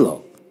 And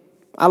Halo.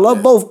 I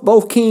love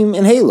both Keem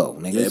and Halo,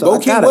 nigga. Yeah, So I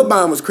Bokeem gotta-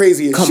 Woodbine was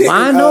crazy as shit.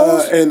 Combine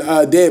those?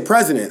 And Dead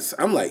Presidents.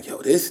 I'm like,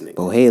 yo, this nigga.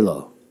 Bo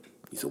Halo.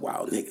 He's a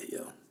wild nigga,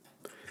 yo.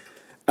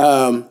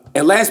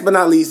 And last but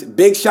not least,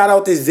 big shout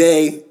out to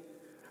Zay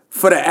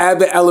for the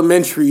Abbott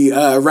Elementary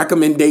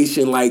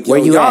recommendation. Like, yo, Where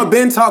you y'all at?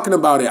 been talking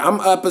about it.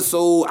 I'm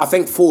episode, I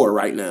think 4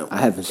 right now. I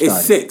haven't started.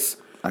 It's 6.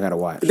 I got to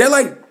watch. They're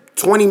like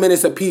 20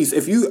 minutes a pice.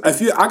 If you, I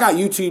got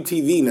YouTube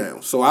TV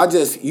now, so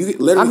you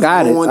literally. I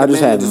got it. go on I just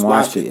demand and haven't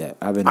watch watched it yet.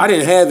 I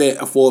didn't have it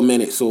for a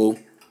minute, so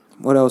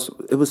What else?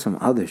 It was some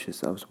other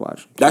shit I was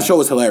watching. that show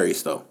was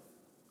hilarious though.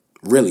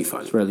 Really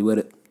funny. It's really with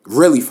it.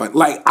 Really fun.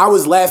 Like, I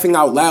was laughing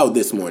out loud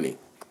this morning.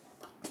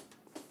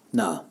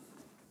 No.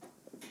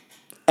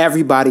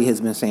 Everybody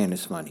has been saying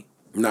it's funny.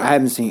 No. I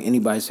haven't seen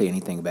anybody say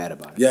anything bad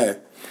about it. Yeah.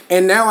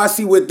 And now I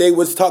see what they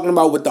was talking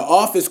about with the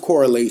Office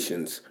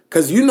correlations.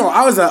 Cause you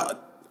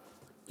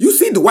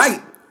see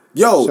Dwight.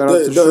 Yo, Shout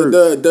out to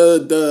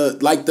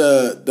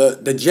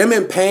the Jim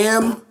and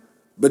Pam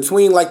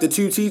between like the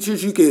two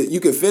teachers, you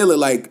could feel it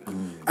like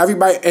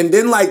everybody, and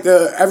then like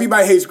the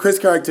Everybody Hates Chris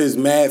character is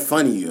mad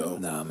funny, yo.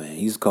 Nah, man,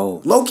 he's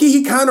cold. Low key,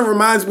 he kind of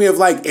reminds me of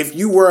like if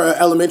you were an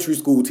elementary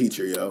school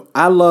teacher, yo.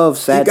 I love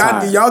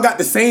satire. Y'all got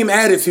the same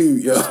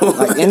attitude, yo.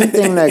 Like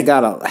anything that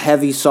got a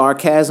heavy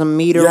sarcasm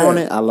meter on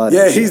it, I love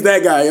Yeah, that he's shit.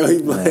 that guy, yo.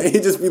 He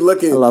just be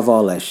looking. I love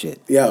all that shit.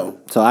 Yo.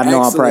 So I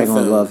know I'm probably excellent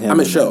gonna film. love him I'm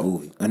a in show. that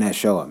movie. In that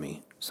show, I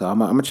mean. So I'm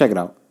gonna check it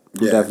out.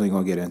 I'm Yeah. definitely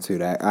gonna get into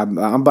that.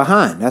 I'm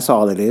behind. That's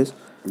all it is.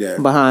 Yeah.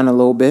 I'm behind a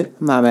little bit.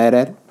 I'm not mad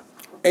at it.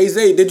 Hey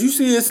Zay, did you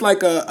see it's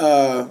like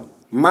a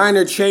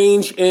minor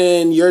change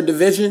in your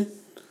division?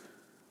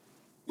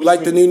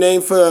 Like the new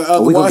name for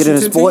the we gonna get Washington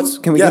into sports?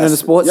 team? Can we get into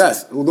sports?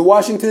 Yes, the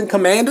Washington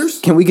Commanders.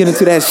 Can we get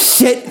into that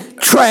shit,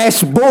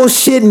 trash,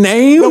 bullshit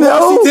name, The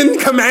though? Washington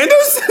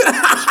Commanders.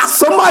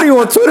 Somebody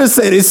on Twitter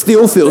said it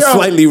still feels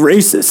slightly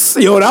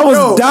racist. Yo, I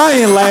was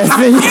dying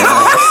laughing.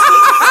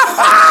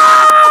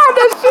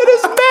 That shit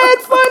is mad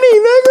funny,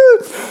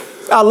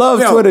 nigga. I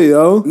love Twitter,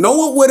 yo. Know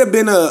what would have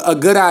been a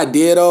good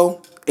idea,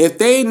 though? If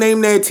they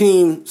named their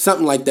team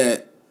something like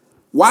that,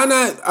 why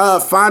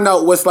not find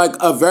out what's like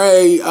a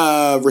very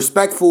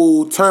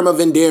respectful term of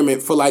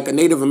endearment for like a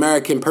Native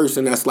American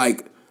person that's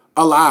like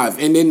alive,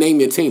 and then name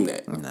your team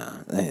that?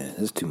 Nah, man,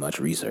 that's too much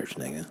research,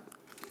 nigga.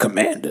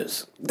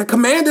 Commanders. The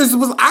Commanders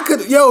was I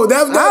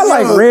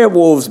like Red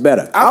Wolves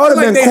better. I would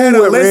have been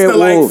cool with Red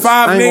Wolves.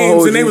 Like 5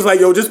 names, and they was like,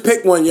 "Yo, just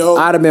pick one, yo."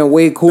 I'd have been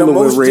way cooler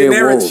with Red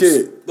Wolves.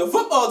 Shit. The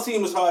football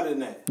team is harder than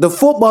that. The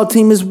football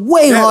team is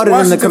way harder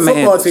than the Commanders.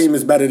 The football team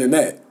is better than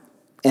that.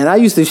 And I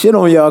used to shit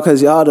on y'all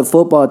because y'all the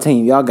football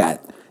team.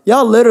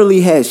 Y'all literally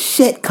had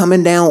shit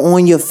coming down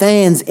on your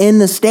fans in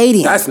the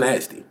stadium. That's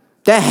nasty.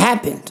 That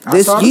happened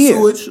this year.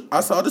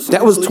 I saw the sewage.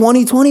 That was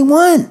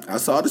 2021. I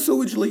saw the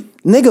sewage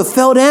leak. Nigga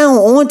fell down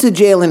onto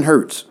Jalen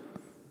Hurts.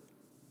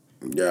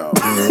 Yo.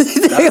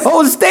 The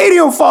whole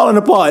stadium falling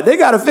apart. They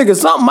got to figure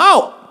something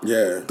out.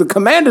 Yeah. The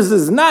Commanders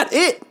is not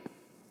it.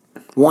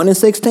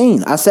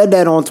 1-16. I said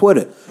that on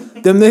Twitter.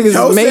 Them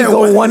niggas may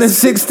go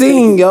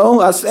 1-16, yo.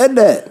 I said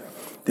that.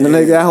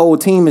 That whole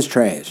team is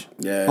trash.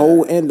 Yeah.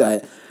 And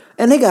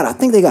I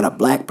think they got a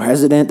black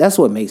president. That's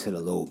what makes it a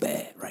little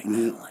bad right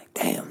now. Like,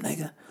 damn,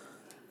 nigga.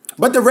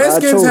 But the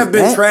Redskins have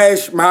been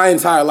trash my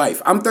entire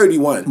life. I'm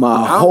 31.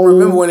 I don't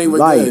remember when they were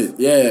good.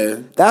 Yeah.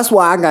 That's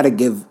why I got to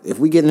give, if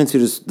we get into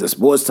the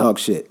sports talk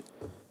shit,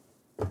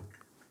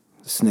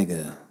 this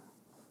nigga,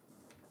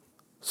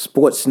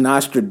 sports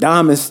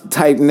Nostradamus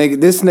type nigga,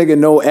 this nigga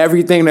know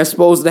everything that's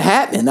supposed to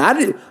happen. How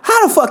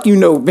the fuck you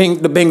know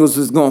the Bengals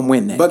was going to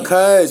win that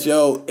Because,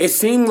 yo, it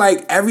seemed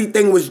like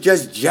everything was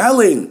just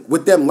gelling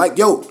with them. Like,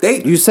 yo,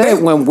 You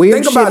said when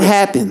weird shit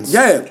happens,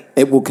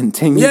 it will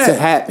continue to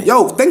happen.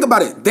 Yo, think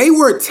about it. They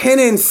were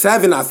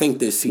 10-7, I think,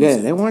 this season. Yeah,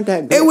 they weren't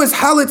that good. It was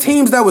hella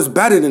teams that was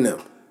better than them.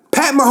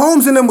 Pat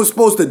Mahomes and them was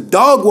supposed to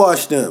dog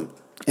wash them.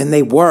 And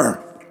they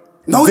were.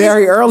 No,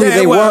 Very early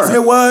they were.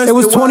 It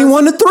was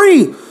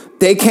 21-3.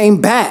 They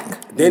came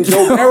back. Then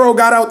Joe Burrow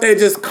got out there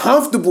just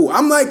comfortable.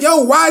 I'm like,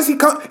 yo, why is he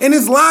and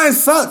his line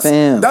sucks.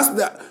 Fam.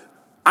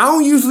 I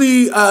don't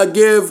usually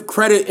give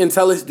credit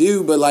until it's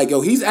due, but like,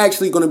 yo, he's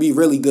actually going to be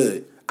really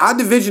good. Our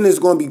division is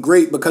going to be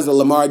great because of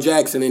Lamar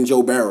Jackson and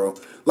Joe Burrow.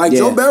 Like,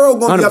 Joe Burrow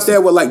going to be up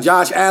there with like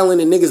Josh Allen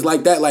and niggas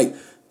like that. Like,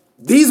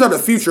 these are the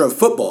future of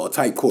football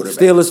type quarterbacks.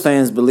 Steelers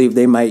fans believe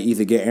they might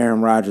either get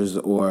Aaron Rodgers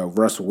or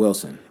Russell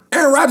Wilson.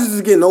 Aaron Rodgers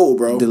is getting old,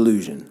 bro.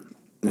 Delusion.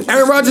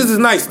 Aaron Rodgers is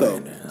nice,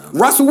 though.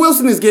 Russell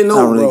Wilson is getting old,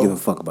 bro. I don't really give a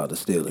fuck about the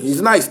Steelers.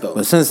 He's nice, though.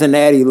 But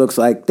Cincinnati looks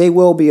like they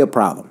will be a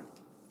problem.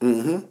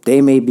 Mm-hmm. They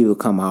may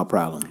become our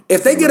problem.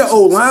 If they get an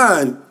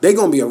O-line, they're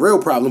going to be a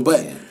real problem.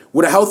 But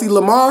with a healthy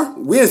Lamar,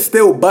 we'll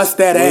still bust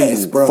that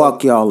ass, bro.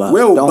 Fuck y'all up.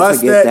 We'll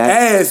bust that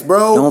ass,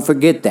 bro. Don't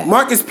forget that.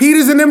 Marcus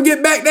Peters and them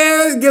get back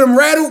there, get them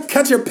rattled,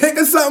 catch a pick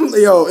or something.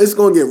 Yo, it's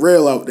going to get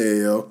real out there,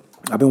 yo.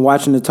 I've been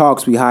watching the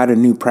talks. We hired a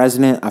new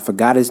president. I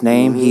forgot his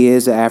name. Mm-hmm. He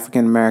is an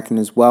African-American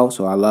as well,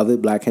 so I love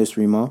it. Black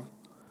History Month.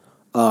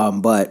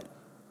 But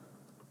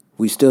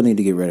we still need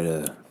to get rid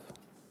of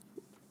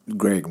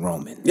Greg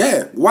Roman.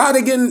 Yeah. Why are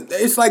they getting...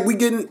 It's like we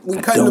cutting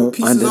the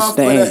pieces off,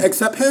 but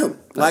except him.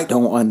 Like, I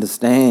don't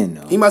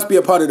understand. He must be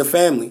a part of the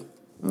family.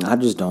 I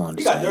just don't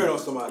understand. He got dirt on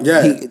somebody.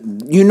 Yeah.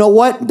 You know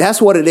what?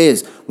 That's what it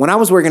is. When I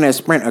was working at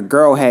Sprint, a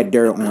girl had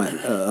dirt on...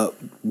 a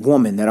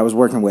woman that I was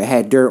working with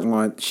had dirt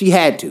on... She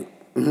had to.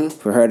 Mm-hmm.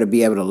 For her to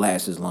be able to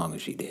last as long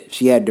as she did.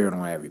 She had dirt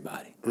on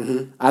everybody.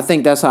 Mm-hmm. I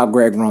think that's how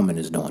Greg Roman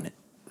is doing it.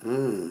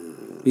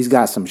 Mm. He's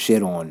got some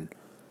shit on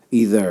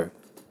either...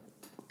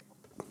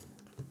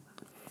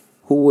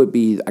 Who would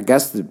be... I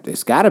guess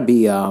it's got to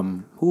be...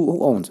 Who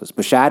owns us?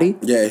 Bashotti?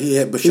 Yeah, he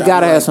had Bashotti. He got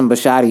to have some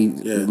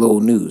Bashotti little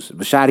news.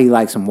 Bashotti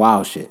like some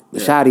wild shit.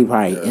 Bashotti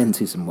probably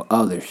into some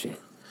other shit.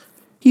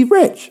 He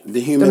rich.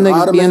 The human Them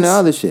niggas Ottomans? be into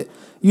other shit.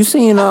 You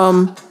seen...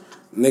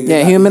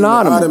 Human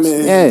Ottomans.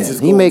 Yeah,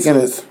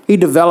 he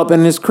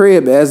developing his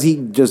crib as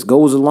he just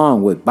goes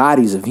along with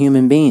bodies of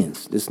human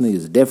beings. This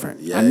nigga's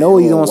different. Yeah, I know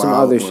he's on some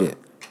other shit.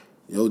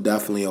 Yo,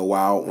 definitely a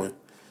wild one.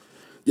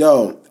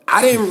 Yo,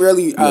 I didn't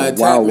really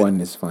wild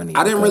one is funny.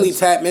 I didn't really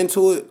tap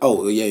into it.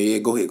 Oh yeah.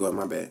 Go ahead.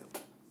 My bad.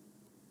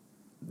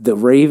 The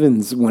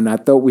Ravens, when I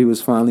thought we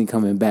was finally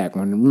coming back.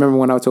 Remember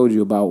when I told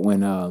you about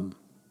when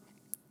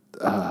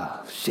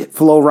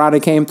Flo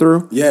Rida came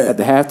through? Yeah. At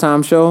the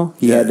halftime show,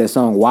 he had that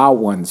song "Wild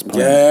Ones"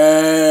 playing.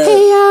 Yeah.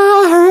 Hey,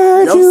 I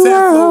heard you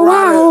were a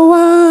wild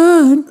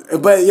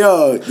one. But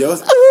yo.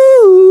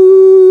 Ooh.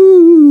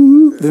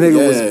 The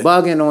nigga was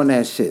bugging on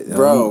that shit,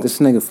 bro. This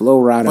nigga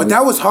Flo Rida. But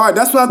that was hard.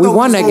 That's what I thought we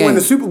was going to win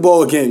the Super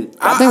Bowl again.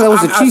 I think that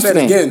was a Chiefs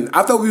game. Again,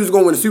 I thought we was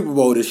going to win the Super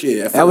Bowl this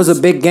year. That was a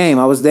big game.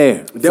 I was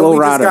there. Flo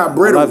Rida, I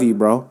love you,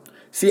 bro.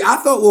 See, I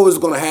thought what was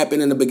going to happen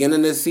in the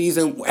beginning of the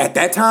season, at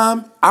that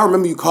time, I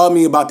remember you called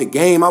me about the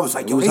game. I was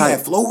like, yo, they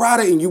had Flo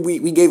Rida, and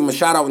we gave him a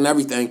shout-out and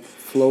everything.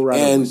 Flo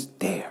Rida was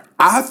there.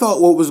 I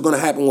thought what was going to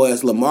happen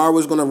was Lamar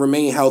was going to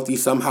remain healthy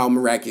somehow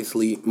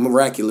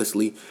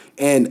miraculously,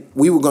 and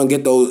we were going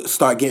to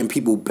start getting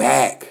people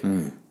back,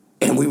 and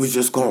we was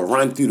just going to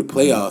run through the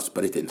playoffs,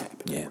 but it didn't happen.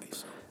 Yeah.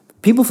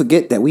 People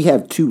forget that we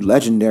have 2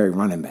 legendary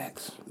running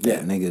backs that Yeah.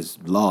 niggas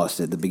lost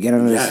at the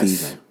beginning of the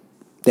season.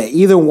 That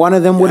either one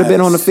of them would have been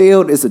on the Yes.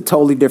 field is a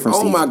totally different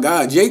season. Oh my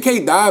God,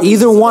 J.K. Dobbins.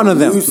 Either is one of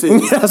them.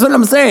 elusive. That's what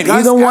I'm saying. Gus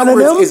Either one of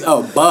Edwards them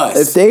is a bust.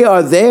 If they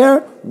are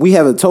there, we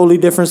have a totally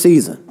different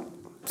season.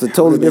 It's a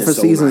totally Would've been different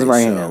so seasons nice,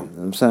 right yo. here. You know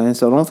what I'm saying?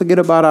 So don't forget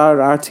about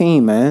our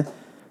team, man.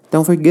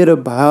 Don't forget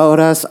about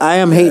us. I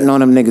am hating on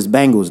them niggas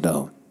Bengals,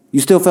 though. You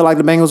still feel like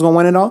the Bengals going to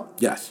win it all?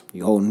 Yes.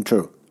 You holding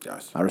true.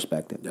 Yes. I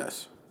respect it.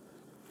 Yes.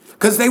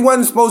 Because they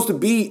wasn't supposed to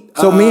beat.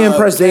 So me and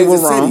Press Day were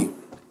Kansas City.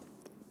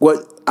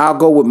 wrong. I'll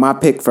go with my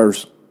pick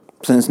first,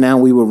 since now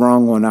we were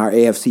wrong on our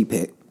AFC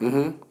pick.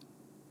 Mm-hmm.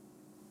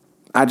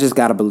 I just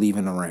gotta believe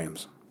in the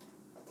Rams.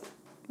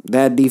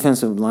 That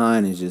defensive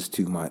line is just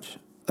too much.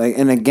 Like,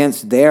 and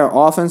against their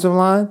offensive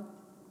line,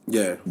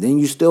 Yeah. then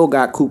you still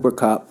got Cooper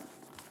Kupp,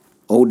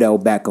 Odell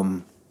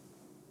Beckham,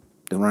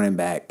 the running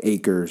back,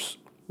 Akers.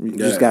 You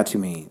just got too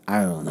many.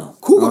 I don't know.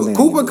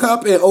 Cooper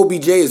Kupp and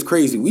OBJ is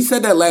crazy. We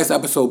said that last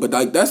episode, but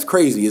like that's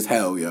crazy as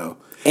hell, yo.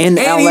 In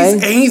LA?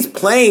 He's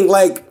playing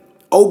like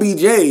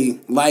OBJ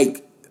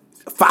like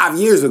 5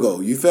 years ago.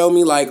 You feel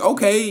me? Like,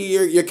 okay,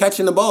 you're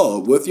catching the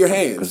ball with your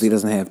hands. Because he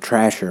doesn't have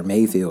Trasher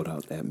Mayfield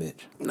out that bitch.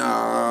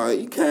 Nah,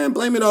 you can't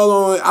blame it all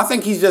on. I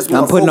think he's just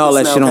more I'm putting all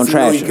that focused shit now on 'cause he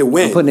know Trasher. he can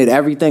win. I'm putting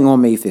everything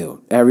on Mayfield.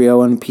 Every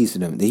one piece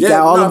of them. He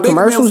got all them Baker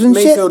commercials and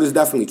shit. Mayfield is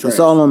definitely trash. It's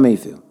all on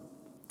Mayfield.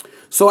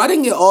 So I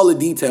didn't get all the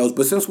details,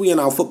 but since we in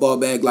our football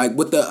bag, like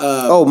with the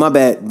Oh, my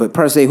bad. But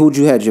per se, who'd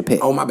you had your pick?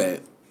 oh my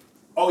bad.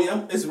 Oh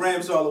yeah, it's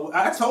Rams all the way.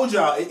 I told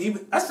y'all.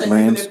 I said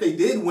Rams. even if they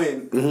did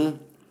win,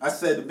 I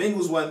said the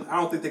Bengals won.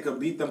 I don't think they could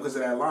beat them because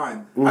of that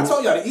line. I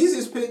told y'all the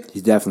easiest pick. He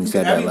definitely you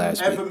said could that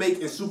last ever week. make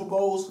in Super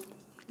Bowls.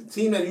 The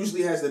team that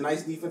usually has the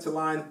nice defensive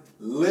line,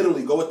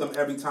 literally go with them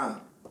every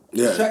time.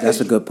 Yeah, Check That's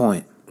it a good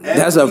point. every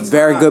That's a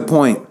very time, good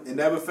point. bro. It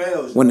never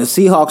fails. When the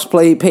Seahawks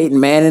played Peyton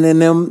Manning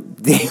and them,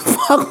 they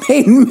fucked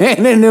Peyton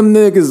Manning and them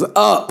niggas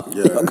up.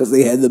 Yeah. Because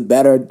they had the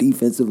better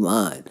defensive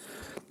line.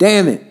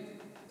 Damn it.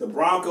 The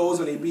Broncos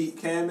when they beat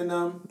Cam and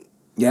them.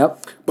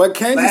 Yep. But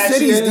Kansas Last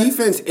City's year-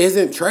 defense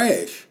isn't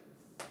trash.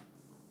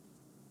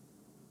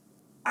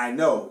 I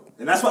know,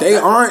 and that's why They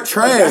aren't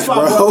trash, that's why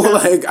I bro.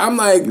 brought Like I'm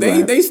like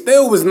right. they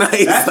still was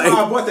nice. That's like,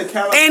 why I brought the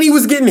Carolina. and he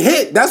was getting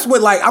hit. That's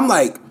what like I'm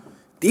like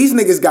these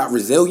niggas got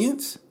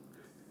resilience.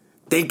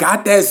 They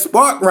got that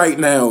spark right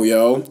now,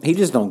 yo. He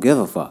just don't give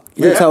a fuck.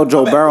 You tell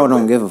Joe Burrow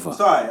don't give a fuck.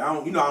 Sorry, I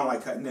don't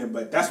like cutting in,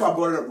 but that's why I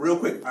brought it up real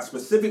quick. I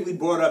specifically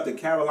brought up the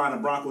Carolina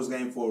Broncos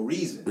game for a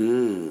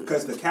reason.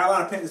 Because the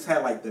Carolina Panthers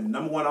had like the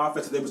number 1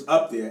 offense, they was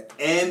up there,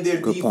 and their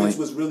Good defense point.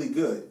 was really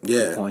good.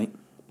 Yeah. Point.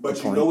 But Good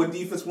you point. know what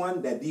defense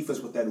won? That defense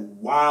with that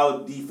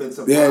wild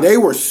defensive Yeah, line. they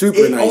were super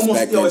It nice almost,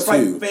 back yo, then it's too.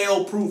 like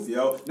fail proof,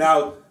 yo.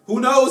 Now, who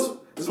knows?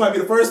 This might be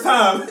the first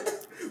time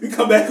we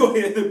come back over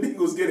here and the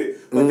Bengals get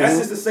it. But that's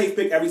just a safe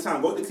pick every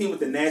time. Go with the team with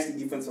the nasty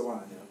defensive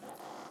line,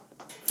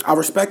 yo. I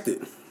respect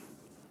it.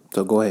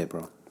 So go ahead,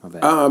 bro. My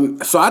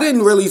bad. So I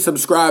didn't really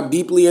subscribe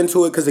deeply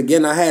into it because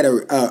again I had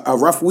a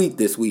rough week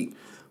this week.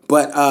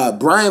 But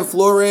Brian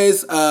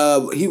Flores,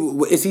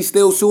 is he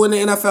still suing the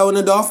NFL and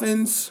the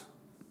Dolphins?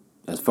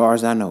 As far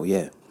as I know,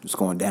 yeah. It's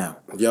going down.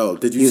 Yo,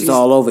 did you He see? was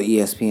all over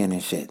ESPN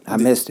and shit. I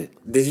missed it.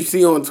 Did you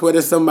see on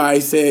Twitter somebody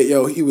said,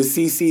 yo, he was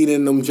CC'd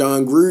in them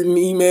John Gruden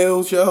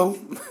emails, yo?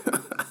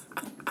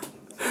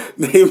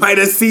 They might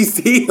have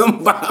CC'd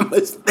him by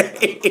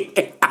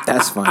mistake.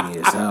 That's funny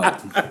as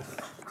hell.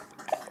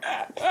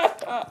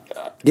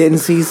 Getting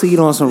CC'd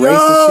on some Yo,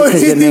 racist shit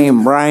because your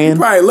name Brian.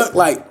 Probably look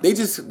like they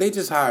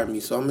just hired me,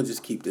 so I'm gonna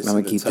just keep this. I'ma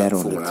in the keep tuck that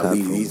on for the when I tuck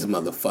leave for these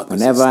motherfuckers. and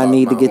Whenever I start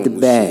need to my get the own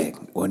bag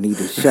shit. or need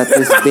to shut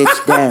this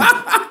bitch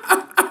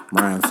down,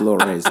 Brian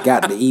Flores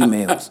got the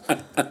emails.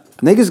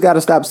 Niggas got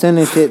to stop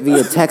sending shit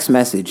via text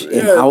message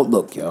in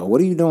Outlook, yo.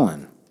 What are you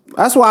doing?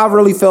 That's why I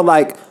really feel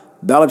like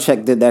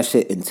Belichick did that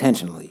shit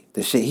intentionally.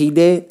 The shit he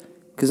did,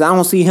 because I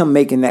don't see him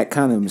making that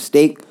kind of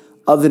mistake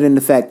other than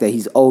the fact that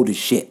he's old as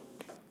shit.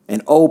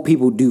 And old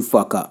people do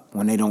fuck up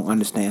when they don't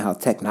understand how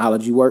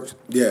technology works.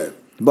 Yeah.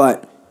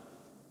 But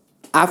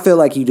I feel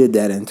like he did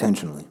that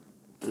intentionally.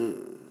 You know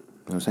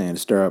what I'm saying? To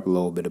stir up a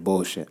little bit of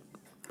bullshit.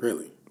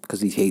 Really?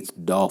 Because he hates the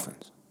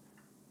Dolphins.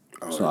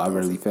 Oh, So I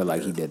really feel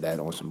like he did that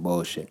on some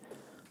bullshit.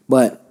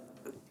 But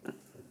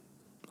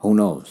who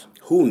knows?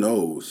 Who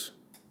knows?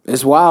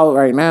 It's wild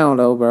right now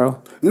though,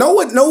 bro. Know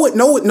what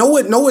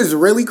is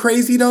really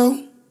crazy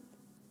though?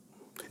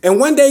 And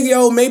one day,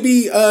 yo,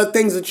 maybe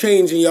things will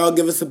change and y'all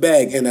give us a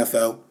bag,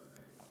 NFL.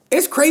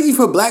 It's crazy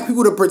for black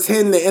people to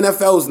pretend the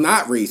NFL's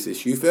not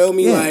racist. You feel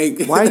me? Yeah.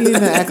 Like, Why are you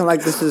even acting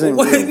like this isn't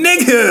what, real?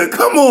 nigga,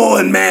 come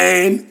on,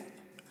 man.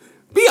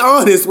 Be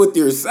honest with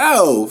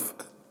yourself.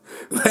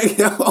 Like,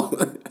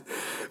 yo,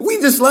 we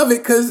just love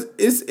it because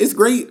it's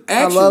great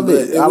action. I love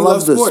it. and I we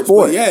love the sports.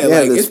 sport. But yeah, Yeah,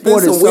 like the it's been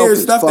sport some itself weird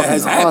is stuff that fucking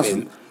has awesome.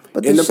 happened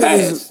But in the this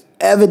shit past.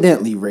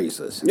 evidently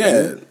racist. Yeah.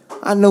 Man.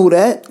 I know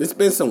that. There's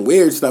been some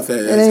weird stuff that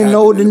There ain't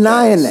no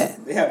denying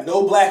that. They have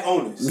no black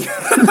owners.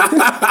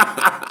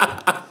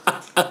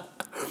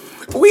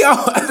 We all.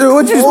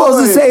 What you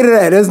supposed to say to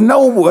that? There's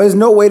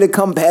no way to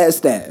come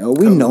past that.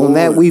 We known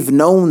that. We've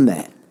known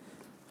that.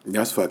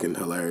 That's fucking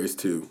hilarious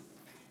too.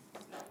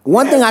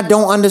 One thing I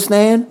don't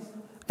understand,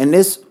 and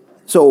this,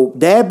 so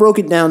Dad broke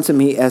it down to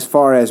me as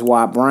far as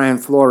why Brian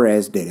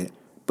Flores did it,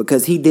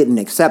 because he didn't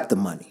accept the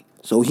money.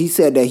 So he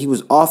said that he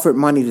was offered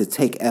money to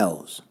take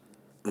L's.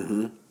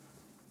 Mm-hmm.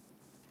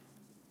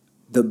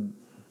 The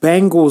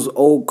Bengals'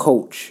 old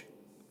coach,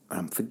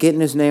 I'm forgetting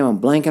his name. I'm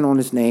blanking on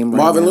his name.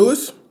 Marvin now.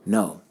 Lewis?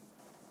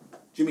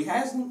 Jimmy No.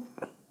 Haslam?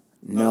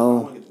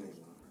 No.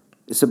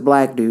 It's a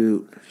black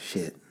dude.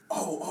 Shit.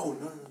 Oh,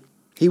 no.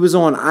 He was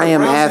on I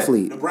Am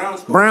Athlete. The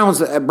Browns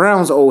coach.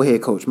 Browns old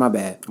head coach. My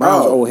bad.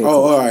 Browns old head coach.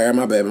 all right.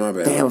 My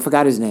bad. Damn, I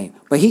forgot his name.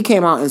 But he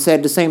came out and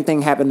said the same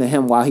thing happened to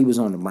him while he was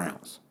on the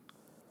Browns.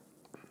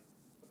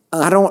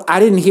 I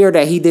didn't hear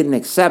that he didn't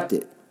accept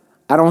it.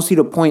 I don't see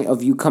the point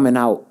of you coming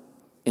out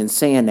and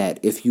saying that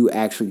if you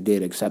actually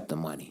did accept the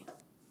money.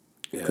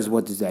 Because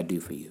what does that do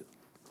for you?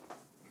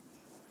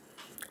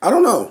 I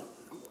don't know.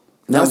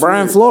 Now, That's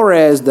Brian weird.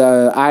 Flores,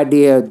 the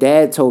idea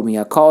Dad told me,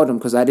 I called him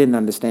because I didn't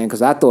understand,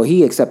 because I thought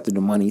he accepted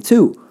the money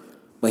too.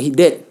 But he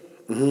didn't.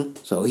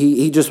 Mm-hmm. So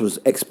he just was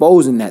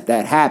exposing that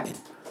happened.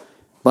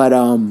 But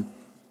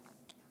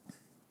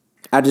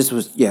I just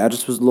was a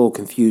little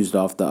confused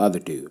off the other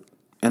dude.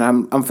 And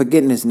I'm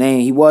forgetting his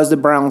name. He was the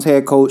Browns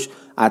head coach.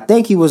 I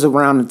think he was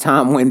around the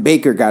time when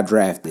Baker got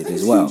drafted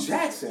as well.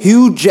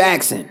 Hugh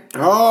Jackson.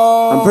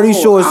 Oh, I'm pretty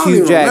sure it's I don't Hugh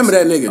even Jackson.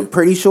 remember that nigga. I'm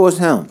pretty sure it's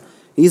him.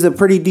 He's a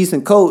pretty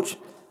decent coach,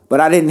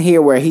 but I didn't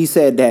hear where he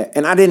said that,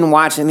 and I didn't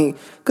watch any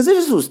because it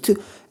just was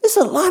too. It's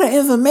a lot of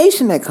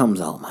information that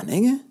comes out, my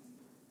nigga.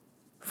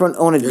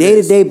 On a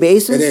day-to-day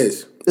basis, it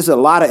is. It's a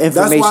lot of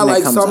information. That's why, like,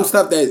 that comes some out.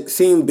 stuff that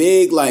seemed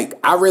big, like if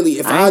I ain't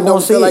don't gonna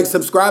feel see like it.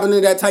 subscribing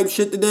to that type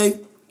shit today,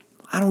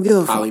 I don't give a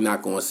fuck. probably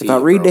not going to see If it. I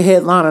read bro. the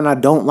headline and I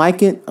don't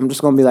like it, I'm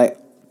just gonna be like,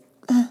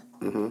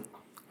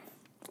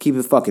 keep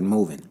it fucking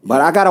moving.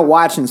 But I gotta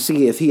watch and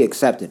see if he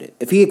accepted it.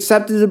 If he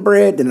accepted the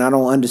bread, then I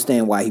don't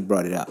understand why he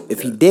brought it up.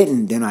 If he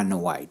didn't, then I know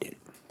why he did it.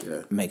 Yeah.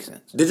 It makes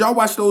sense. Did y'all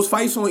watch those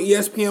fights on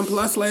ESPN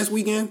Plus last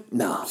weekend?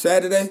 No.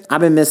 Saturday?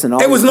 I've been missing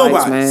all It was the fights,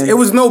 nobody's. man. It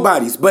was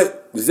nobody's.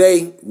 But,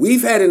 Zay,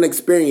 we've had an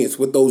experience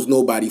with those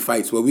nobody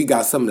fights where we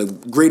got some of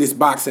the greatest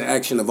boxing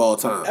action of all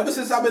time. Ever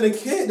since I've been a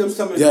kid, them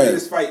some of the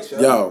greatest fights, yo.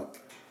 Yo.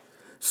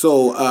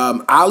 So,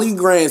 Ali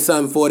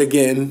grandson fought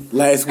again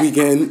last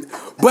weekend.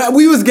 But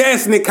we was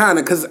gassing it kind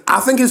of because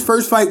I think his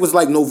first fight was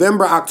like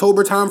November,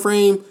 October time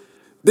frame.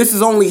 This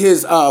is only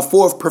his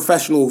fourth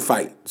professional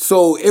fight.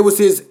 So it was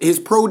his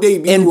pro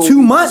debut. In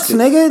 2 months,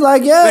 nigga.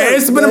 Like,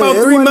 it's been about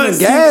 3 months.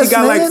 He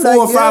got like 4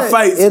 or 5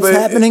 fights. It's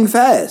happening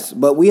fast,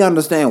 but we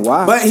understand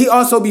why. But he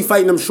also be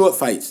fighting them short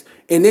fights.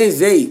 And then,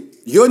 Zay,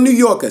 you're a New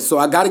Yorker, so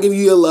I got to give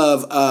you your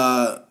love.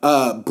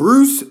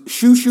 Bruce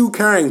Shushu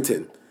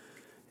Carrington.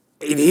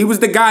 He was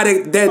the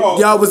guy that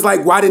y'all was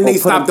like, why didn't they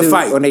stop the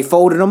fight? When they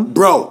folded him?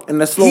 Bro. In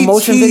the slow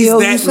motion video,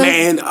 he cheesed that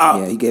man up.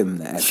 Yeah, he gave him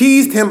that.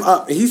 Cheesed him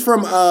up. He's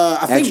from, I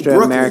think, extra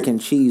Brooklyn. American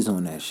cheese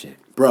on that shit.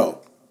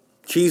 Bro.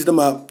 Cheesed him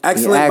up.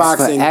 Excellent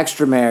boxing. For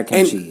extra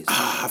American cheese.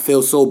 I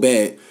feel so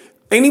bad.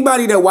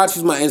 Anybody that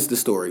watches my Insta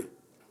story,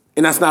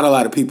 and that's not a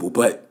lot of people,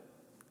 but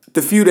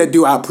the few that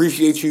do, I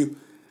appreciate you.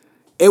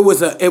 It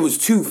was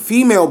 2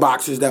 female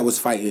boxers that was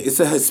fighting. It's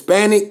a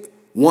Hispanic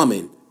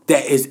woman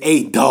that is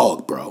a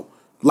dog, bro.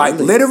 Like,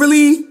 really?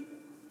 Literally,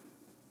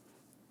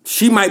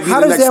 she might be How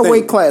the does next that thing.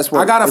 weight class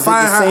work? I gotta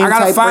find her. I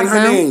gotta find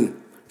her name.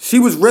 She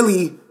was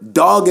really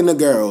dogging the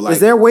girl. Like, is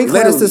their weight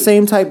class literally. the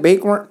same type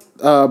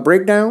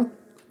breakdown?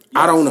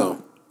 I don't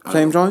know.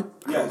 Same joint?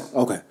 Yes.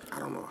 Okay. I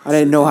don't know. I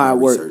didn't know how it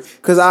worked.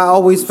 Because I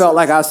always felt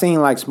like I seen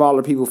like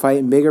smaller people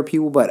fighting bigger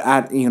people, but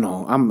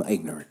I'm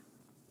ignorant.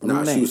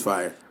 Nah, she was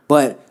fire.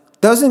 But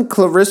doesn't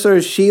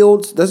Clarissa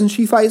Shields, doesn't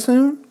she fight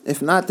soon?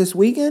 If not this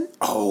weekend?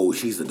 Oh,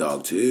 she's a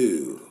dog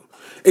too.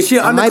 Is she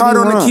an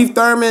undercard on the Keith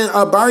Thurman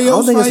Barrios I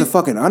don't think fight? it's a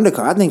fucking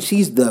undercard. I think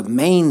she's the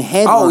main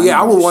headline. Oh yeah,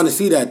 I would want to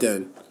see that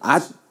then.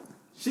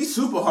 She's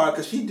super hard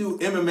because she do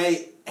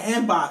MMA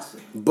and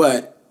boxing.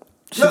 But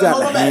she got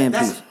the hand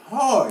piece. That's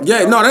hard.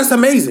 Yeah, no, that's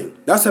amazing.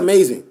 That's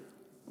amazing.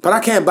 But I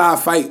can't buy a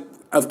fight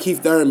of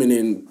Keith Thurman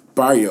and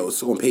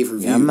Barrios on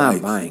pay-per-view. Yeah, I'm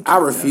not buying. I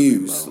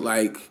refuse.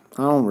 I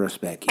don't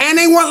respect Keith. And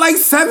they want like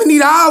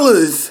 $70.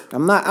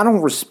 I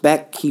don't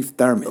respect Keith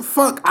Thurman.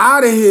 Fuck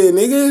out of here,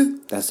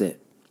 nigga. That's it.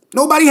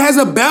 Nobody has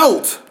a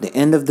belt. The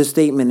end of the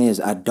statement is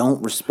I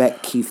don't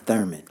respect Keith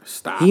Thurman.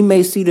 Stop. He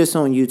may see this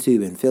on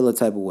YouTube and feel a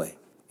type of way.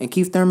 And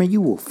Keith Thurman, you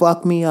will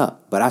fuck me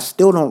up. But I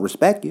still don't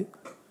respect you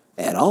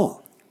at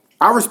all.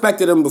 I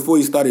respected him before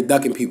he started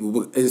ducking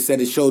people and said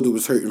his shoulder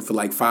was hurting for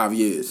like 5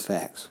 years.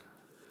 Facts.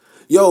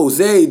 Yo,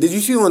 Zay, did you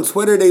see on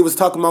Twitter they was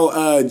talking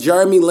about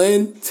Jeremy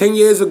Lin? 10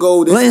 years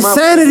ago, when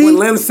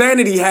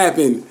Linsanity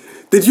happened.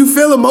 Did you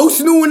feel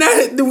emotional when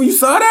you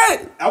saw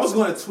that? I was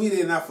going to tweet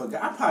it and I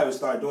forgot. I probably would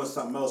start doing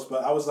something else,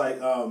 but I was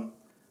like,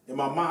 in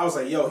my mind, I was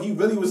like, yo, he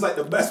really was like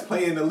the best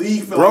player in the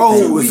league for Bro, like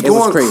 2 it was weeks.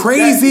 going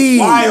crazy.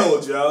 That's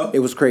wild, yo. It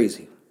was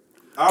crazy.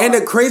 And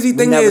the crazy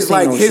thing never is, seen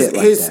like, no shit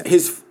like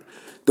that.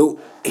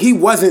 he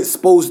wasn't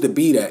supposed to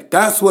be that.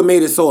 That's what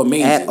made it so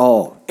amazing. At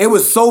all. It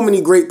was so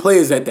many great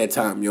players at that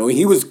time, yo.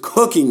 He was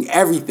cooking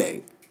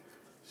everything.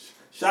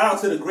 Shout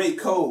out to the great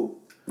Kobe.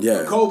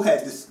 Yeah. Kobe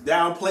had just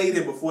downplayed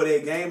him before their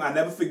game. I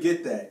never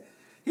forget that.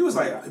 He was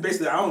like,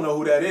 basically, I don't know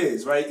who that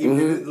is, right?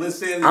 Even Lynn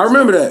Sanity I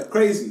remember that.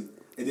 Crazy.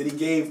 And then he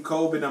gave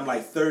Kobe them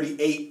like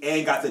 38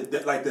 and got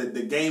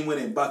the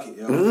game-winning bucket,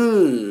 yo.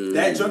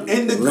 That jump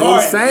in the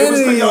garden.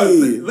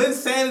 Sanity. Lynn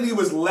Sanity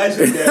was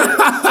legendary. In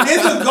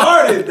the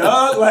garden,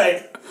 dog.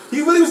 Like,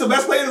 he really was the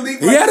best player in the league.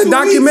 He had a 2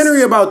 documentary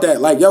weeks. about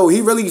that. Like, yo,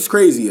 he really is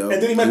crazy, yo.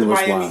 And then he met the was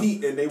Miami wild.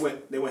 Heat, and they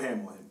went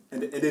ham on him.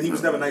 And then he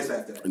was never nice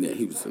after that. Yeah,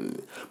 he was.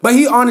 But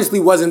he honestly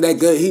wasn't that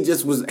good. He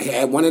just was. He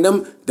had one of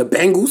them, the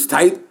Bengals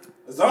type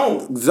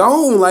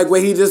Zone, like where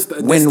he just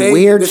When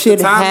weird shit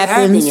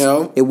happens,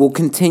 yo. it will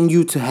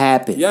continue to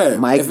happen. Yeah,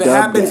 Mike if it dubbed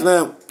happens that.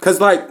 now, because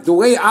like the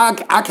way I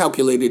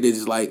calculated it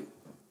is like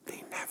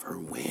they never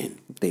win.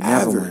 They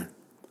never Ever. win.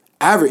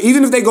 Ever.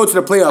 Even if they go to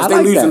the playoffs, I they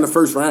like lose that. in the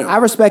first round. I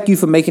respect you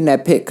for making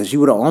that pick because you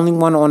were the only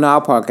one on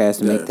our podcast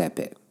to make that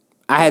pick.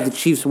 I had the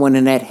Chiefs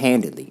winning that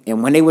handedly.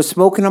 And when they were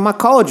smoking them, I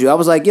called you. I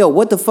was like, yo,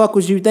 what the fuck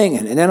was you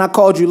thinking? And then I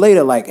called you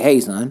later like, hey,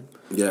 son,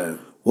 Yeah.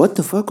 what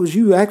the fuck was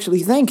you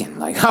actually thinking?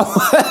 Like,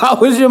 how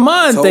was your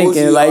mind Told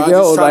thinking? you, Like, I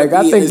yo, just try like, to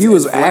I be think you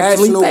was as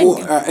actually rational,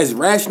 thinking. as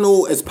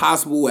rational as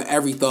possible with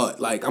every thought.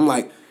 Like, I'm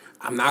like,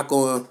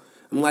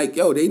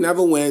 yo, they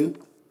never win.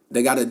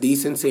 They got a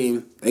decent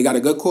team. They got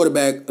a good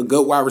quarterback, a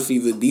good wide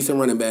receiver, decent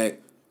running back.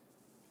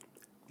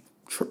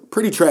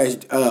 Pretty trash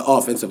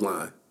offensive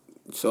line.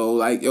 So,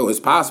 like, yo, it's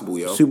possible,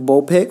 yo. Super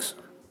Bowl picks?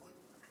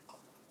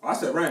 I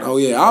said Rams. Oh,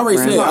 yeah. I already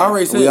said.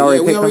 We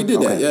already did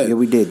picked that, them? yeah. Yeah,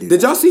 we did do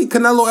Did y'all see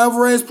Canelo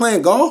Alvarez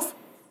playing golf?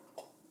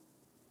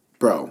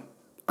 Bro,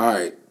 all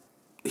right.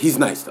 He's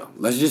nice, though.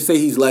 Let's just say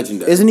he's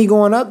legendary. Isn't he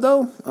going up,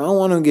 though? I don't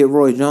want to get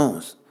Roy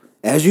Jones.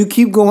 As you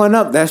keep going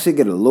up, that should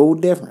get a little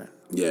different.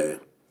 Yeah.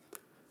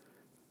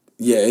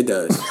 Yeah, it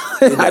does.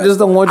 I just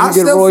don't want you to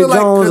get still Roy feel like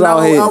Jones out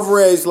Canelo here.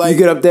 Alvarez, like- you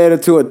get up there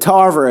to a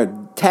Tarver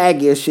and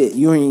tag your shit.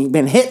 You ain't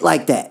been hit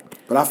like that.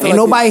 But I feel ain't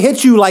like nobody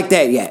hit you like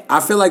that yet. I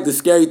feel like the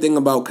scary thing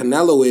about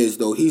Canelo is,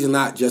 though, he's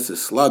not just a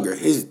slugger.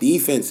 His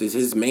defense is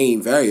his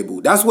main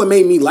variable. That's what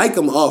made me like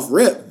him off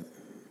rip.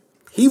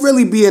 He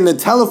really be in the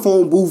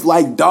telephone booth,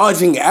 like,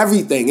 dodging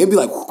everything. It'd be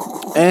like...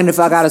 And if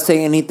I gotta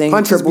say anything,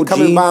 punches be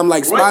coming by him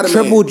like Spider-Man.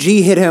 Triple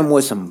G hit him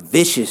with some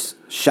vicious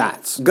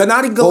shots.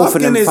 Gennady Both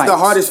of them Golovkin is the fights.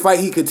 hardest fight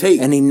he could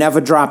take. And he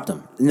never dropped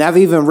him. Never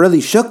even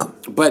really shook him.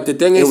 But the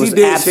thing is, was he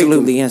did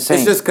absolutely shake him. insane.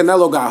 It's just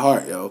Canelo got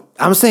heart, yo.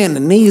 I'm saying the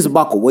knees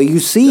buckle where you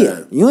see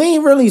it. You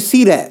ain't really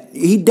see that.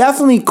 He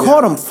definitely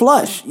caught him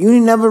flush. You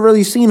ain't never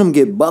really seen him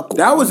get buckled.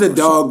 That was a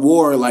dog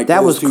war, like That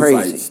those was two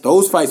crazy. fights.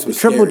 Those fights were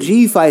Triple scary.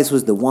 G fights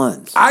was the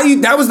ones.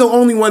 That was the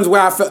only ones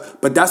where I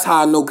felt, but that's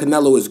how I know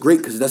Canelo is great,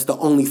 because that's the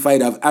only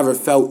fight I've ever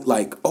felt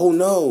like, oh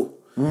no.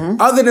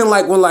 Other than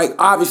like when like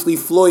obviously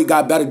Floyd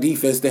got better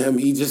defense than him,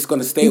 he's just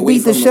gonna stay He away beat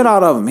from the him shit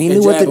out of him. He and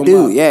knew what jab to him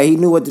do. up. Yeah, he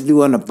knew what to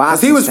do on the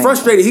boxing. He was standpoint.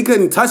 frustrated. He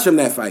couldn't touch him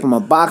that fight. From a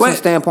boxing But-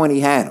 standpoint,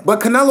 he had him. But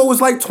Canelo was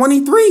like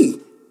 23.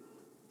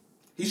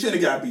 He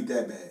shouldn't have got beat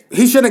that bad.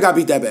 He shouldn't have got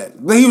beat that bad.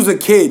 But he was a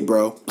kid,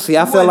 bro. See,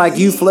 I feel like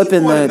you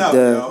flipping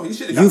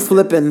He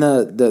flipping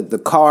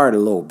the card a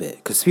little bit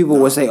because people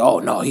would say, "Oh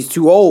no, he's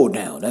too old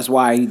now. That's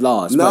why he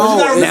lost." No,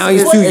 But it's- now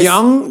he's it's- too it's-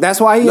 young. That's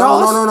why he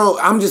lost. No.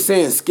 I'm just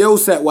saying, skill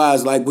set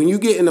wise, like when you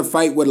get in a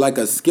fight with like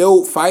a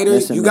skilled fighter,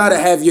 Listen, you gotta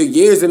man. have your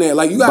years in there.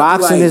 Like you got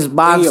Boxing like, is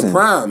boxing. in your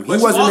prime. He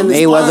But wasn't in his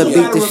Mayweather prime. beat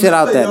yet. the shit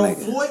out that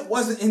nigga. Floyd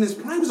wasn't in his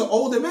prime. He was an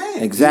older man.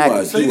 Exactly.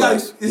 was. So you He gotta-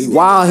 was. it's-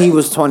 While he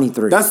was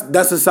 23.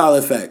 That's a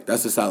solid fact.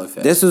 That's a solid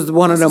fact. This is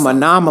one of them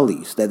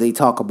anomalies that they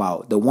talk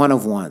about, the one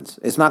of ones.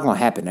 It's not gonna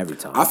happen every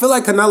time. I feel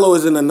like Canelo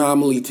is an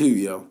anomaly too,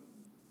 yo.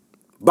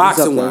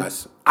 Boxing there.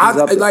 wise, He's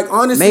up there. like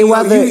honestly,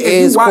 Mayweather if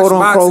is you watch quote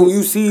boxing, unquote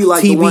you see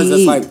like TBE. the ones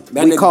that's like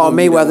that we nigga call gonna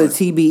be that Mayweather one.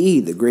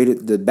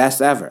 TBE, the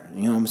best ever.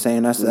 You know what I'm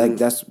saying? That's like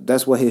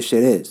that's what his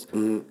shit is.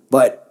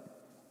 But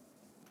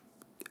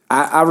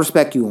I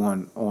respect you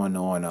on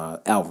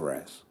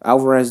Alvarez.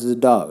 Alvarez is a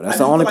dog. That's I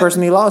the do only feel like-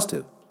 person he lost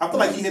to. I feel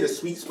like he hit a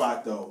sweet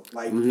spot though.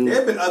 Like there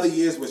have been other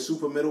years with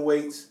super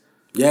middleweights,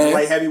 Yeah.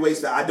 light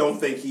heavyweights that I don't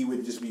think he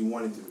would just be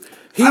wanting to.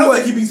 He I don't was-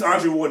 think he beats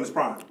Andre Ward in his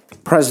prime.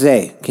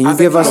 Preze, can you I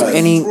give think us he was.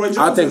 any? Roy Jones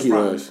I in think his he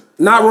prime. was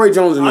not Roy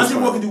Jones in his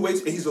Andre Ward can prime. do weights,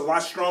 and he's a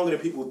lot stronger than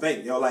people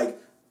think. You know, like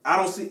I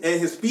don't see,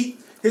 and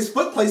his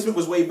foot placement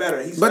was way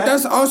better. He's But fat.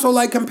 that's also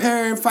like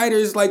comparing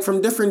fighters like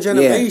from different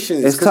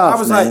generations. it's 'Cause tough, I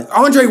was man. like,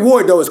 Andre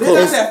Ward though is They're not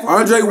close. that far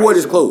Andre from Ward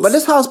is right. close. But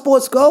this is how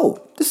sports go.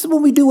 This is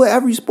what we do with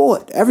every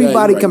sport.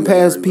 Everybody right,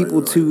 compares you're right, people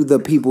you're right. to the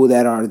people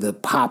that are the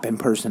popping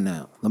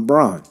personnel.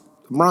 LeBron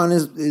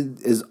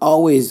is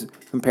always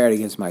compared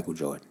against Michael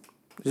Jordan.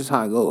 This is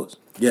how it goes.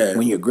 Yeah.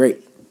 When you're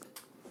great.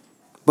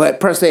 But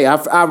per se,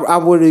 I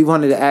really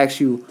wanted to ask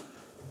you,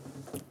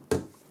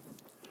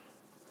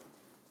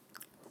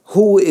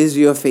 who is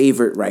your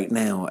favorite right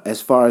now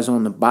as far as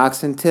on the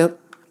boxing tip?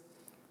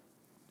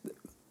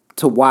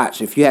 to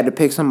watch, if you had to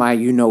pick somebody,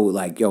 you know,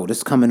 like, yo,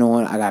 this coming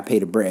on, I gotta pay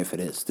the bread for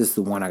this. This is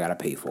the one I gotta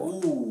pay for.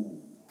 Ooh.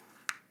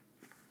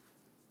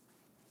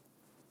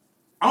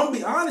 I'm gonna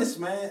be honest,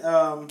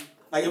 man.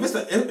 Like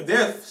if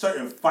there are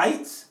certain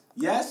fights,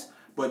 yes,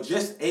 but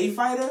just a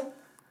fighter,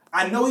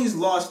 I know he's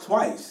lost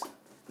twice,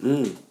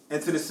 and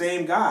to the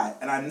same guy,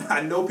 and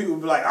I know people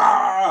will be like,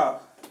 Deontay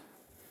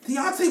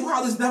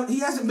Wilder's he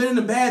hasn't been in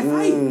a bad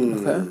fight.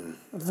 Okay.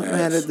 I'm not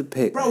mad at the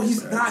pick, bro.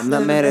 He's not. I'm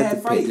not mad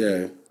at the pick.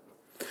 Yeah.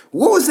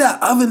 What was that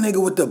other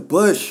nigga with the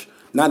bush?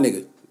 Not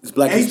nigga. It's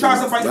Black. And he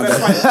tries to fight the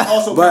best fighter.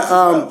 Also,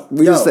 but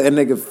we just said a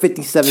nigga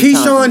 57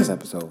 times in this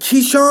episode.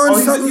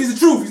 Keyshawn, he's the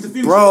truth. He's the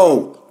future,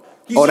 bro.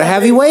 Oh, the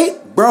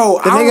heavyweight? Bro,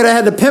 the nigga that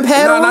had the pimp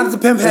hat on? No, not the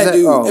pimp hat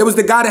dude. Oh. It was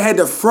the guy that had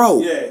the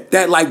fro. Yeah.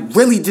 That like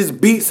really just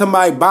beat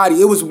somebody's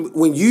body. It was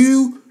when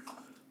you,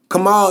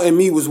 Kamal and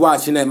me was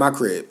watching at my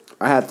crib.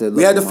 I had to look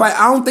We had to fight.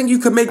 I don't think you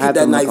could make it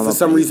that night for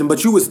some reason,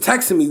 but you was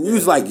texting me. You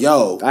was like,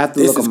 yo, I have to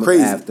this look is him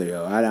crazy. after,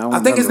 yo. I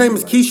think his name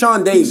is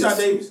Keyshawn Davis. Keyshawn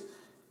Davis.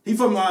 He's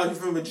from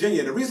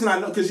Virginia. The reason I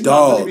know, because you know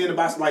I'm really being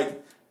about,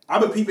 like, I've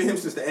been peeping him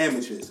since the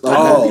amateurs.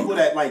 Dog. People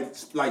that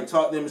like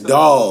taught them and stuff.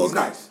 Dog. He's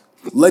nice.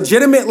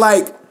 Legitimate,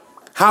 like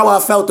how I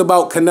felt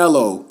about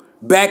Canelo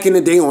back in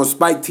the day on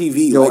Spike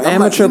TV. Yo, like,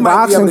 amateur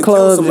boxing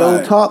clubs,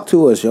 yo, talk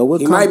to us, yo. We'll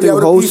He come might be through, able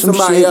to host piece some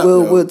somebody shit. up,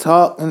 We'll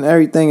talk and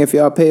everything if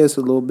y'all pay us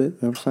a little bit. You know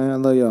what I'm saying? I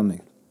love y'all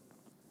niggas.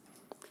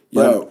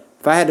 Yo.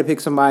 If I had to pick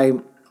somebody...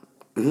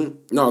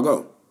 No,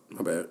 go.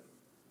 My bad.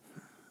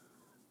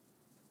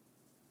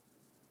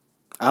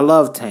 I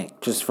love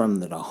Tank, just from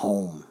the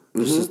home.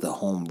 This is the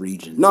home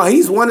region. No,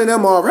 he's one of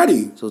them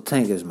already. So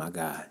Tank is my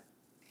guy.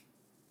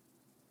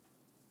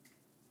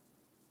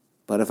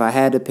 But if I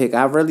had to pick,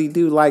 I really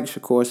do like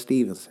Shakur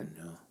Stevenson.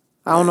 Yo.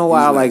 I don't know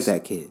why I like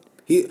that kid.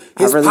 His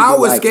really power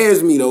like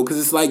scares me though, because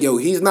it's like, yo,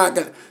 he's not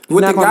gonna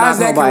with not the gonna guys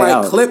knock that can nobody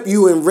like out. clip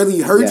you and really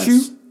hurt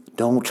you.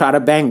 Don't try to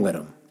bang with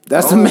him.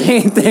 That's the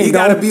main thing. He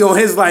gotta be on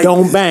his like.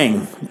 Don't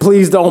bang.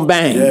 Please don't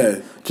bang. Yeah.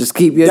 Just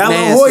keep your That La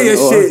dancing. Hoya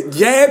or shit.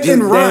 Jab just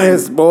and run.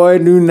 dance, boy.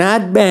 Do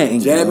not bang.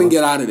 Jab yo. and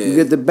get out of there. You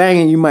get the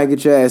banging, you might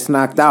get your ass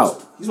knocked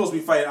out. He's supposed to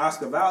be fighting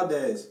Oscar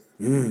Valdez.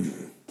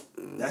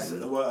 That's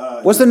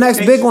What's the next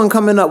big one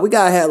coming up? We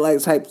gotta have like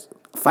type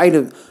fight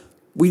of.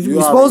 We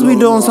supposed to be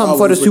doing something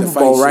for the Super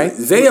Bowl, right?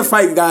 Zaya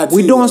fight guy too.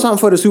 We doing something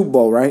for the Super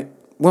Bowl, right?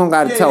 We don't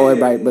gotta tell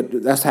everybody, yeah.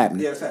 but that's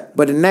happening. Yeah, it's happening.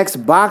 But the next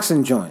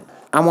boxing joint,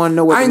 I want to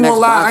know what I the ain't next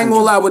gonna lie. I boxing ain't gonna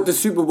joint- lie with the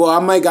Super Bowl. I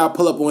might gotta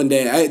pull up one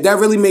day. That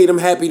really made him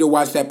happy to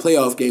watch that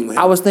playoff game with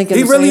him. I was thinking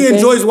he the really same thing.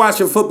 enjoys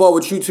watching football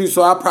with you too.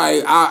 So I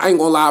ain't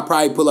gonna lie. I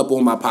probably pull up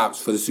on my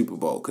pops for the Super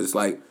Bowl because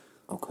like,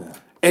 Okay.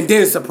 and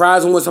then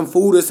surprise him with some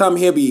food or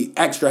something. He'll be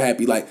extra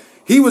happy. Like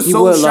he was He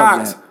so would love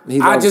shocked. that. He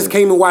I loves just it.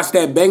 came and watched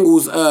that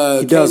Bengals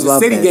He does Kansas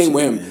love City that game shit,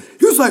 with him. man.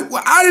 He was like,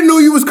 well, I didn't know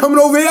you was coming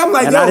over here. I'm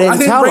like, And yo, I didn't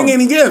tell bring him.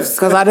 any gifts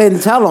Because I didn't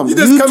tell him. You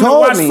just come to told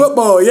watch me,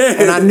 football, yeah.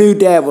 And I knew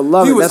Dad would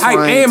love He it. was That's hype,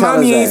 why I ain't and tell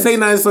mommy his ain't ass. say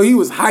nothing, so he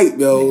was hype,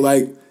 yo.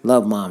 Like,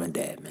 Love mom and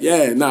dad, man.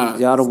 yeah, nah.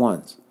 Y'all the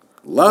ones.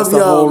 Love That's the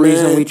y'all, whole man.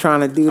 reason we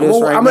trying to do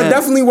this right now. I'm gonna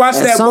definitely watch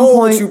At that some bowl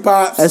point, with you,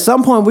 pops. At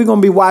some point, we're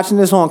gonna be watching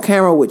this on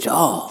camera with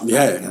y'all.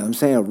 Yeah. You know what I'm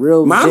saying?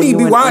 Real Mommy be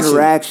genuine watching.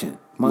 interaction.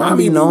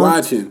 Mommy be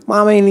watching.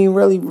 Mom ain't even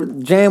really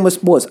jam with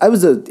sports. It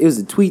was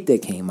a tweet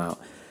that came out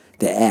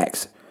that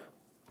asked,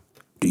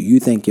 "Do you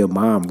think your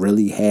mom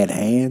really had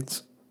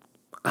hands?"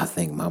 I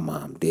think my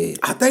mom did.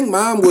 I think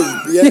mom was,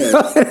 yeah.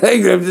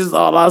 That's just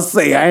all I'll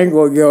say. I ain't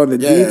gonna get on the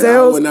Yeah, I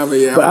details. would never,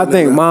 yeah, I but I would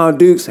think never. Mom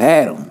Dukes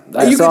had them.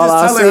 That's You can all just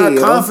I'll tell say. her her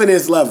yo.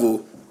 confidence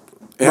level.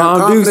 And her Mom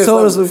Dukes confidence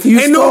told us level. a few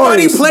And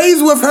nobody stories.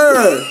 plays with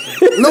her.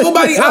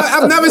 Nobody,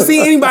 I've never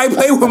seen anybody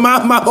play with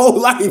mom my whole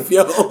life,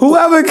 yo.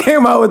 Whoever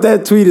came out with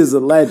that tweet is a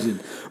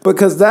legend.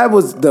 Because that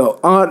was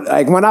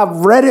like when I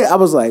read it, I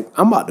was like,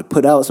 I'm about to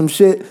put out some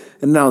shit.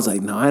 And then I was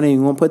like, no, I ain't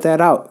even gonna put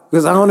that out.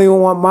 Because I don't even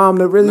want mom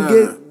to really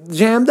get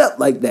jammed up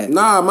like that.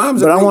 Nah,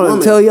 mom's a But I great want woman.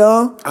 to tell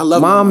y'all, I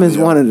love mom my is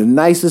mother, one of the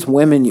nicest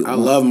women I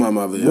love my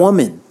mother, yo.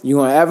 woman you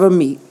gonna ever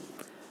meet.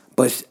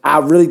 But I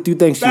really do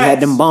think she had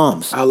them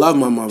bombs. I love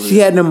my mother. She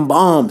had them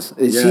bombs.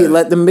 And Yeah. She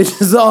let them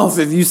bitches off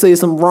if you say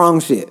some wrong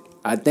shit.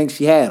 I think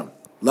she had them.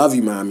 Love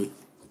you, mommy.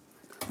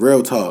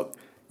 Real talk.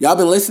 Y'all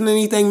been listening to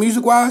anything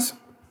music-wise?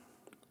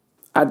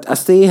 I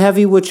stay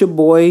heavy with your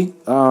boy,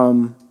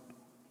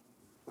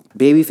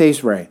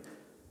 Babyface Ray.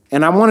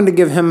 And I wanted to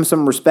give him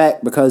some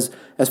respect because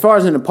as far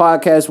as in the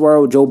podcast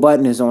world, Joe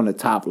Budden is on the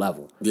top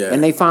level. Yeah.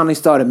 And they finally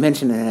started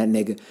mentioning that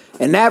nigga.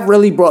 And that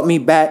really brought me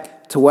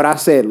back to what I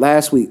said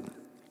last week.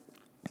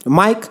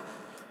 Mike,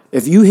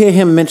 if you hear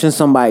him mention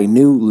somebody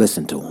new,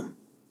 listen to him.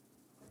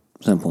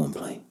 Simple and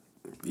plain.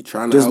 Be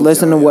trying to Just help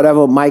listen to y'all,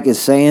 whatever Mike is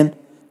saying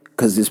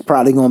because it's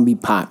probably going to be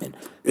popping.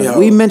 Yo.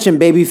 We mentioned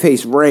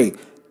Babyface Ray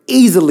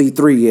easily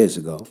 3 years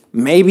ago.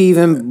 Maybe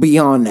even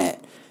beyond that.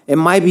 It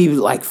might be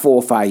like 4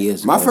 or 5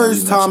 years ago. My that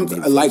first we time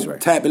mentioned Babyface like Ray.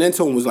 tapping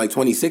into him was like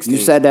 2016. You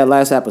said that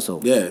last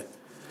episode. Yeah.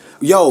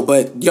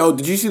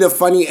 Did you see the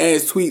funny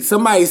ass tweet?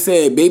 Somebody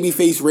said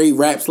Babyface Ray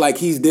raps like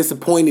he's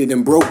disappointed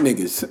in broke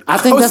niggas. I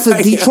think that's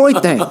a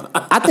Detroit thing.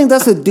 I think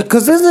that's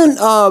because isn't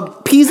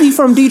Peasy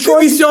from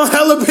Detroit? He's showing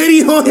hella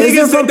pity on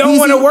niggas that don't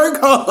want to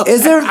work hard.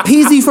 Isn't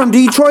Peasy from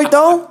Detroit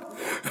though?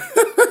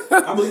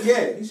 I believe,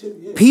 yeah, he should.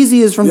 Yeah.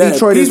 Peasy is from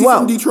Detroit as well.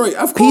 From Detroit,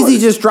 of course. Peasy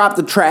just dropped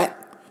a track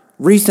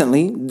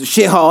recently.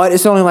 Shit hard.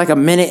 It's only like a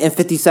minute and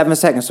 57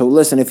 seconds. So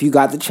listen, if you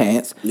got the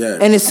chance. Yeah.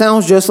 And it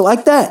sounds just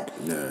like that.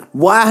 Yeah.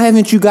 Why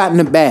haven't you gotten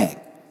the bag?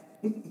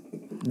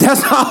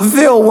 That's how I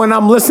feel when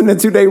I'm listening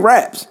to their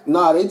raps.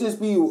 Nah, they just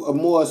be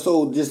more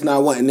so just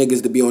not wanting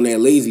niggas to be on that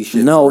lazy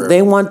shit. No,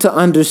 they want to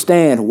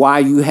understand why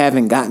you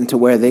haven't gotten to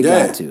where they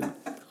got to.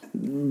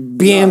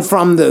 Being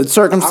from the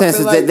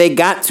circumstances that they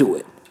got to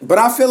it. But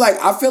I feel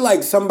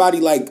like somebody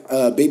like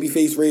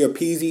Babyface Ray or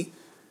Peasy,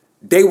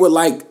 I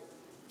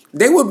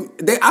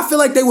feel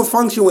like they would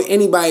function with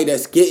anybody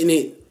that's getting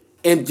it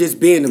and just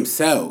being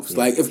themselves. Yeah.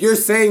 Like if you're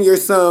saying you're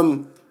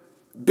some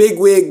big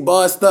wig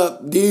bossed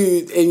up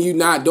dude and you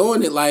not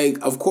doing it, like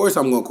of course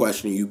I'm gonna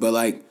question you. But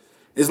like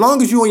as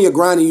long as you on your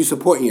grind and you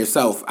supporting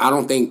yourself, I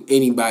don't think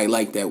anybody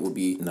like that would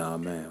be. Nah,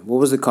 man. What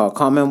was it called?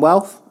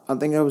 Commonwealth? I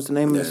think that was the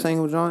name of the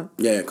single joint.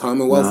 Yeah,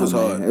 Commonwealth was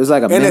hard. It was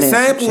like a and minute. And the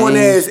sample on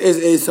there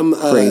is some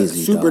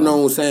crazy, super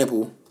known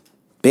sample.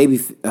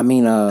 Peasy,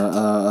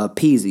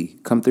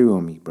 come through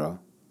on me, bro.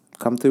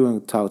 Come through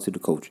and talk to the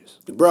coaches.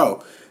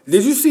 Bro,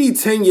 did you see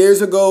 10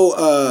 years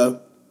ago,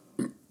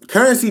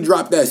 Currency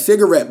dropped that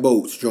Cigarette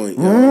Boats joint?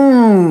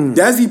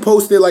 Desi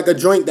posted like a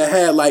joint that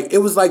had like, it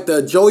was like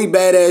the Joey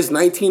Badass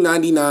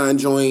 1999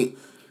 joint.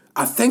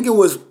 I think it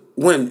was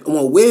when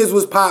Wiz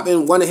was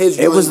popping, one of his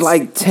joints. It was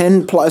like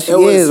 10 plus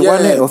years,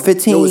 wasn't it? Or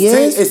 15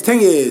 years? It's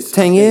 10 years.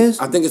 10 years?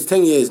 I think it's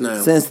 10 years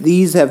now. Since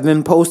these have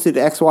been posted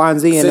X, Y, and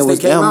Z, and Since it was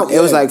them. Out, it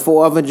was like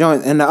 4 other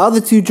joints. And the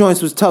other 2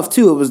 joints was tough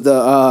too. It was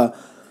the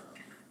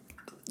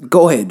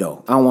go ahead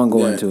though. I don't want to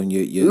go into it.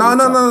 No.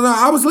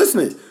 I was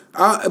listening.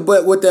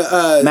 But with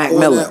the Mac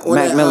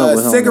Miller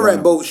was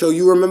Cigarette Boat show,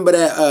 you remember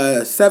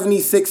that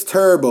 76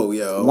 Turbo,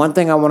 yo. One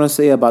thing I want to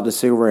say about the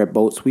Cigarette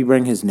Boats, we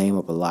bring his name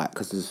up a lot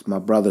because it's my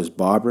brother's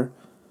barber.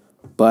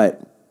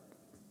 But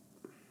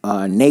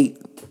Nate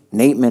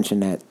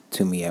mentioned that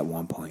to me at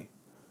one point.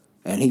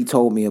 And he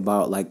told me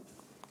about like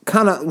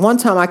kind of one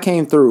time I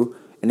came through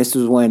and this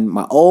was when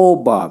my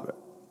old barber,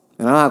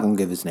 and I'm not going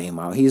to give his name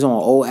out. He's on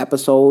old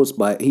episodes,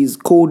 but he's a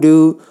cool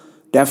dude.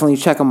 Definitely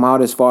check him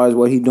out as far as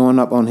what he's doing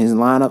up on his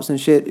lineups and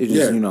shit. It's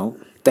just,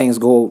 things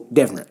go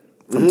different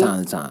from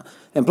time to time.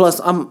 And plus,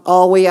 I'm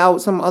all the way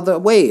out some other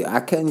way. I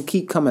couldn't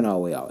keep coming all the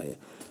way out here.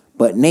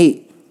 But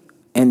Nate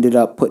ended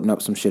up putting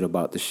up some shit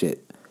about the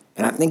shit.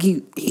 And I think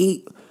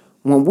he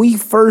when we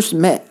first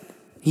met,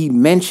 he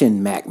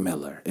mentioned Mac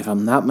Miller, if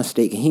I'm not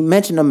mistaken. He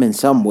mentioned him in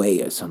some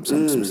way or some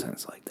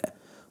sense like that.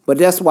 But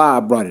that's why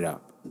I brought it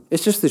up.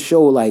 It's just to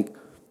show, like,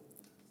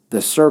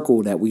 the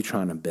circle that we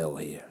trying to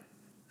build here.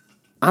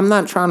 I'm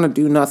not trying to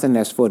do nothing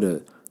that's for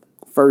the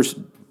first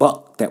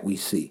buck that we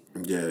see.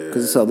 Yeah.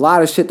 Because it's a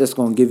lot of shit that's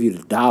going to give you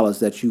the dollars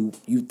that you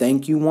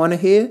think you want to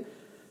hear.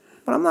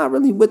 But I'm not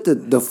really with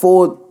the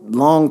full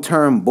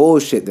long-term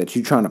bullshit that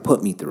you trying to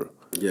put me through.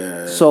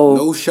 Yeah. So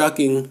no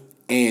shucking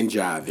and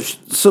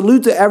jiving.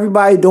 Salute to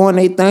everybody doing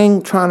their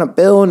thing, trying to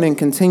build and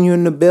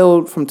continuing to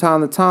build from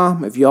time to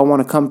time. If y'all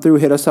want to come through,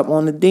 hit us up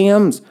on the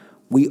DMs.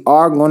 We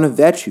are going to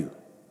vet you.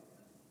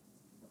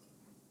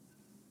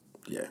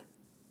 Yeah.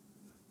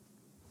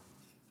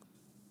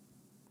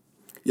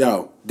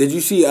 Yo, did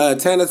you see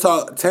Tana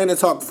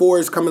Talk 4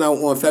 is coming out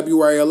on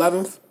February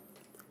 11th?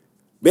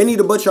 Benny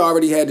the Butcher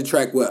already had the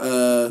track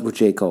with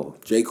J. Cole.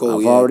 J. Cole,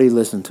 I've already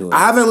listened to it.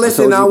 I haven't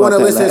listened. I want to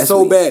listen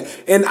so bad.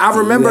 And I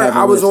remember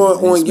I was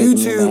on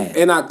YouTube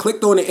and I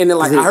clicked on it and then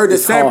like I heard the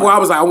sample. I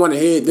was like, I want to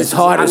hear it. It's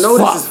hard as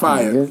fuck. This is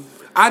fire. Man.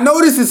 I know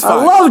this is fire.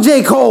 I love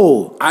J.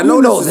 Cole. I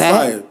know this is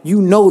fire.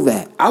 You know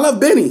that. I love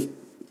Benny.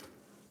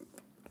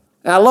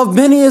 I love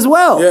Benny as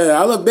well.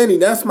 Yeah, I love Benny.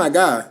 That's my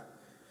guy.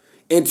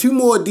 And 2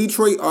 more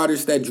Detroit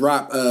artists that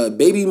dropped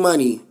Baby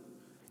Money.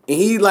 And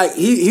he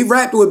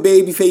rapped with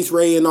Babyface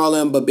Ray and all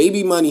them, but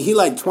Baby Money, he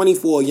like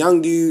 24,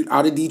 young dude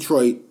out of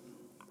Detroit.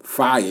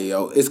 Fire,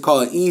 yo. It's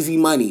called Easy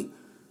Money.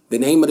 The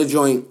name of the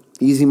joint.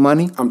 Easy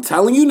Money? I'm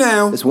telling you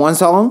now. It's one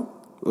song?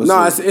 It's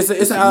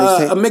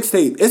a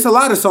mixtape. It's a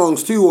lot of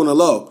songs too on the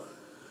low.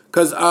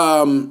 Cause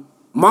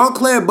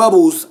Montclair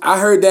Bubbles, I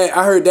heard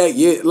that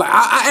yeah. Like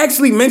I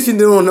actually mentioned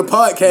it on the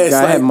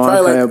podcast a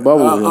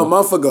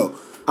month ago.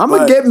 I'm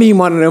gonna get me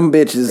one of them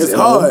bitches. It's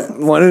hard.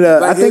 One of the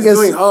like I think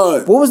it's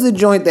hard. What was the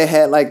joint that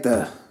had like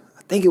I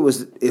think it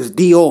was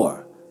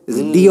Dior. It's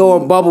a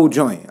Dior bubble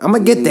joint. I'm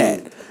gonna get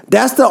that.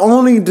 That's the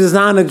only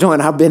designer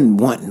joint I've been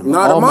wanting.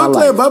 No, the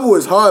Montclair Bubble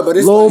is hard, but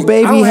it's Lil like,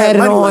 Baby had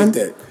it on.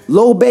 Like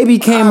Lil Baby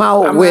came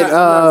out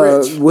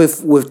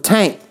with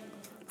Tank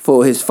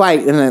for his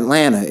fight in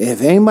Atlanta.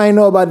 If anybody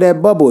know about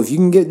that bubble, if you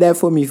can get that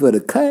for me for the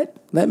cut,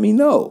 let me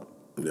know.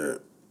 Yeah.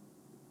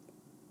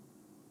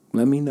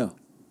 Let me know.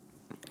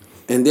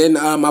 And then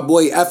my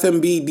boy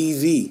FMB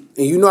DZ.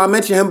 And you know I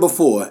mentioned him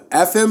before.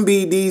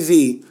 FMB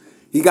DZ.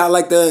 He got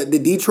like the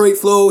Detroit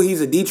flow.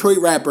 He's a Detroit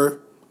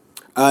rapper.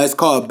 It's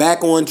called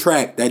Back on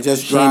Track. That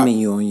just dropped. Shaming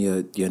you on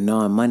your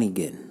non-money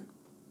getting.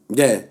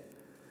 Yeah.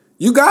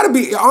 You gotta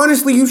be,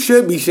 honestly, you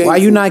should be shameful. Why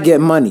you not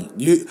getting money?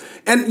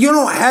 And you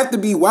don't have to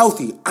be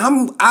wealthy.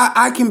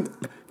 I can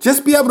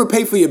just be able to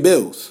pay for your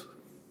bills.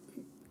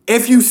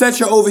 If you set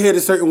your overhead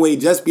a certain way,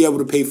 just be able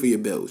to pay for your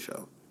bills,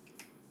 yo.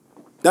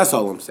 That's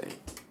all I'm saying.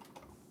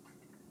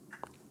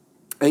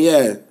 And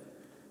yeah,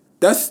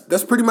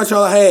 that's pretty much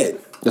all I had.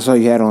 That's all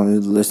you had on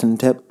the listening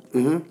tip?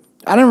 Mm-hmm.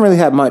 I didn't really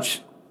have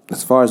much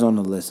as far as on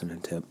the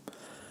listening tip.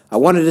 I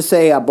wanted to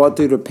say I brought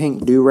through the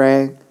pink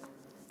do-rag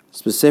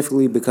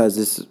specifically because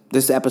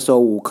this episode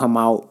will come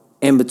out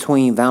in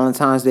between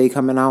Valentine's Day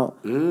coming out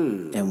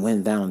and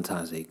when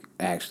Valentine's Day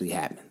actually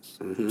happens.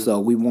 Mm-hmm. So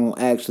we won't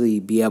actually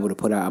be able to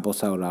put our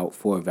episode out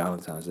for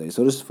Valentine's Day.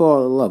 So this is for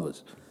all the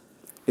lovers.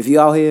 If you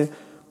out here,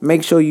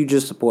 make sure you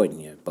just supporting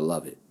your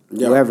beloved,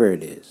 whoever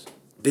it is.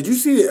 Did you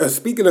see,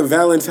 speaking of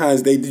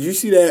Valentine's Day, did you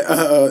see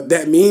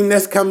that meme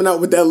that's coming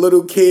out with that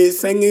little kid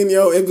singing,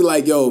 yo? It'd be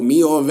like, yo,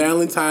 me on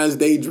Valentine's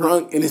Day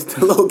drunk, and it's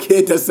the little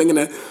kid that's singing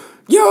that,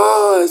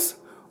 yours,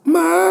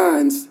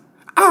 mine's,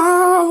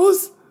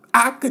 ours,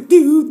 I could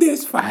do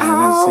this for hours. I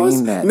haven't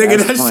seen that. Nigga,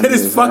 that shit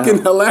is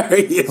fucking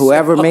hilarious.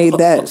 Whoever made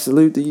that,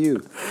 salute to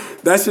you.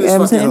 That shit is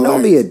fucking hilarious.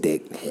 Don't be a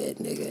dickhead,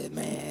 nigga,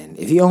 man.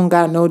 If you don't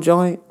got no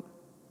joint,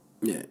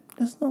 yeah,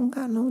 just don't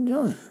got no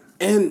joint.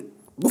 And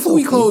before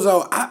we close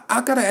out,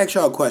 I gotta ask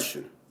y'all a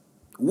question.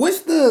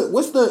 What's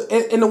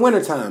the in the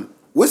wintertime,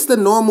 what's the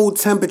normal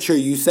temperature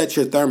you set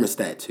your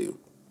thermostat to?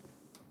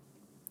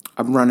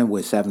 I'm running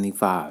with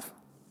 75.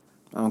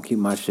 I don't keep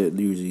my shit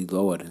usually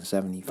lower than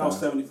 75. About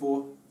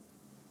 74.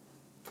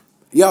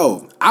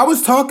 Yo, I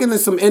was talking to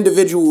some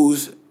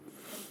individuals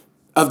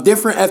of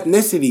different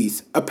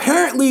ethnicities.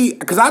 Apparently,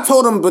 because I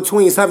told them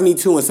between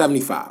 72 and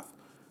 75.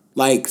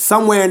 Like,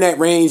 somewhere in that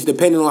range,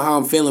 depending on how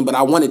I'm feeling, but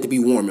I want it to be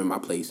warm in my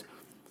place.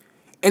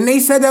 And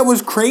they said that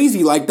was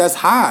crazy. Like, that's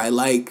high.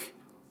 Like,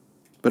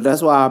 but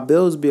that's why our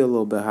bills be a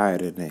little bit higher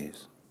than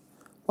theirs.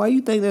 Why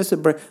you think that's a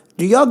break?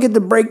 Do y'all get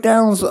the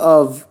breakdowns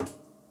of...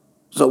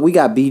 So we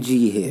got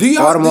BG here.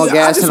 Baltimore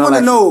Gas. I just want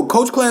to know,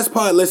 Coach Class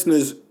Pod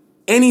listeners,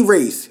 any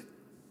race,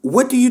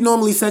 what do you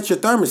normally set your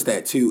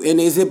thermostat to?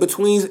 And is it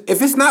between...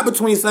 If it's not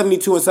between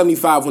 72 and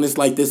 75 when it's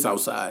like this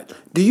outside.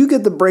 Do you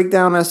get the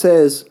breakdown that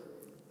says...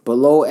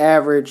 below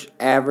average,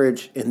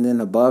 average, and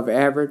then above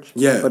average?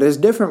 Yeah. But there's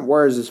different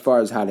words as far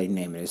as how they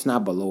name it. It's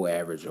not below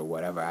average or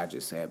whatever I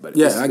just said. But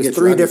yeah, it's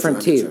three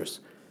different tiers.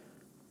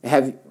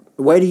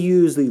 Where do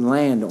you usually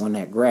land on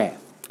that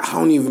graph? I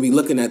don't even be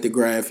looking at the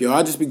graph, yo.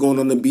 I just be going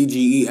on the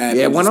BGE app.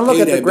 Yeah, when I look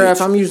at the graph,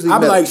 I'm usually...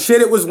 I'm like,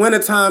 shit, it was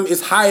wintertime.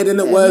 It's higher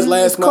than it was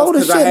last month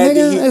because I had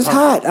the heat It's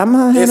hot.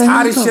 It's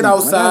hot as shit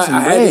outside.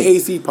 I had the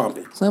AC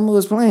pumping. Simple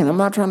as plain. I'm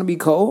not trying to be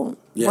cold.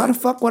 Yeah. Why the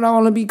fuck would I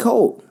want to be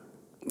cold?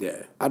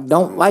 Yeah. I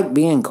don't like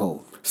being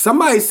cold.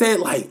 Somebody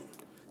said, like,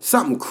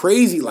 something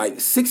crazy,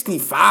 like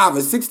 65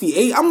 or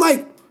 68. I'm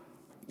like,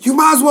 you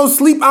might as well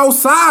sleep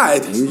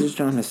outside. You just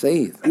trying to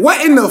save.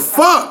 What in the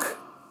fuck?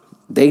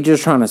 They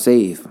just trying to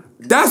save.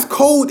 That's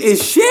cold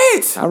as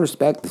shit. I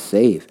respect the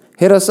save.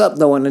 Hit us up,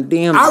 though, in the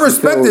DMs. I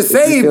respect the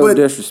save, but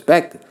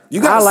disrespected.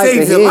 You gotta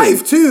save your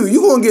life, too.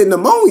 You gonna get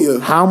pneumonia.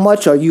 How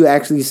much are you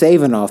actually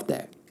saving off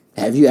that?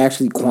 Have you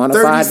actually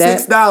quantified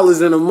that?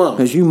 $36 in a month.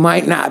 Because you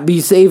might not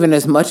be saving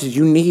as much as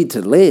you need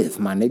to live,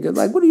 my nigga.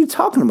 Like, what are you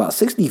talking about?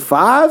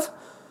 65?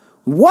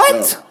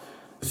 What?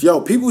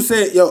 Yo, people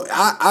said,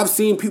 I've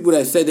seen people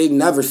that said they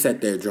never set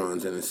their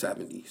drones in the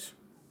 70s.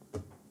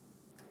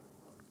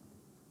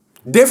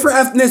 Different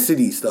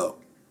ethnicities, though.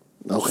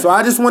 Okay. So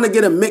I just want to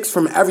get a mix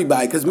from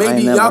everybody, because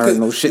maybe y'all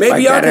can teach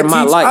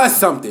us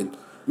something.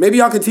 Maybe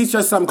y'all can teach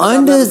us something, because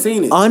I've never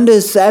seen it.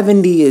 Under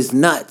 70 is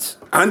nuts.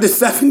 Under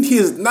 70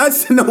 is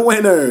nuts in the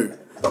winter.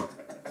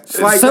 It's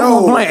like,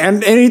 simple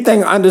plan.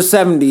 Anything under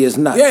 70 is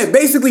nuts. Yeah,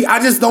 basically,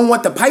 I just don't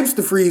want the pipes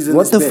to freeze in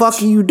What the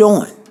fuck are you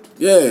doing?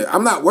 Yeah,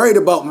 I'm not worried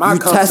about my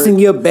comfort. You testing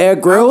your Bear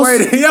Grylls?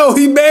 Yo,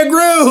 he Bear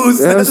Grylls.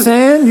 You know what I'm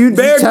saying? You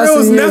Bear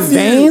Grylls'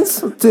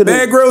 nephew.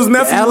 Bear Grylls'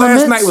 nephew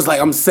last night was like,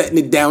 I'm setting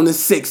it down to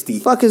 60.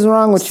 Fuck is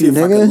wrong with you,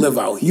 nigga? Live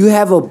out here. You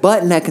have a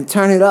button that can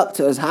turn it up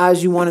to as high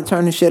as you want to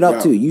turn the shit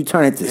up to. You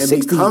turn it to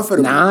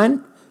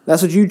 69?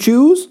 That's what you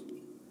choose?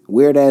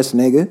 Weird ass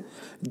nigga.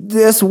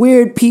 That's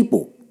weird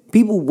people.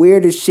 People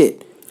weird as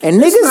shit.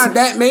 And it's niggas, not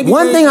that. Maybe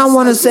one thing I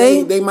want to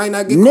say, they might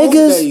not get cold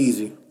that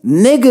easy.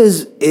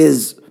 Niggas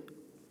is...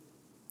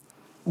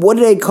 What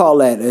do they call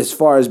that as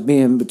far as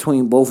being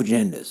between both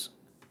genders?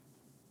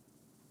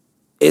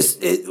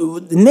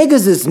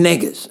 Niggas is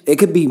niggas. It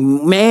could be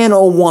man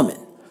or woman.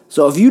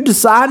 So if you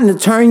deciding to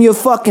turn your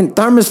fucking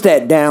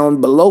thermostat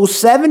down below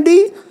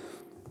 70,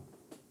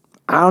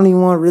 I don't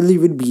even want to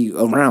really be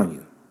around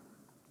you.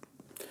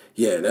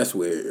 Yeah, that's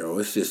weird, yo.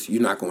 It's just,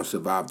 you're not going to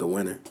survive the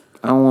winter.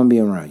 I don't want to be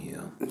around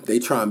you. They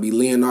try and be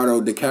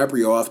Leonardo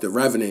DiCaprio off The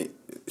Revenant.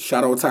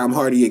 Shout out Tom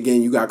Hardy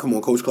again. You got to come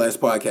on Coach Class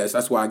Podcast.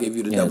 That's why I gave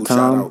you the double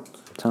shout out.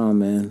 Tom,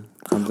 man.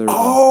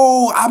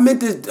 Oh, I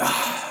meant to...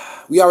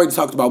 We already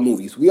talked about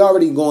movies. We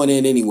already going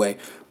in anyway.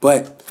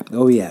 But...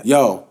 Oh, yeah.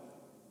 Yo,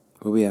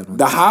 What we have?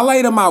 The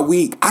highlight of my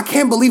week. I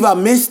can't believe I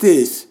missed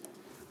this.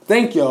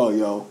 Thank y'all,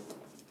 yo.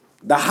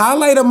 The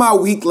highlight of my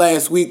week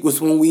last week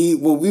was when we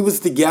was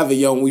together,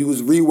 yo, and we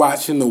was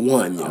rewatching The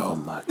One, yo. Oh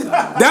my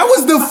God. That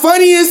was the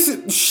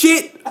funniest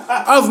shit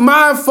of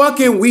my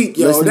fucking week,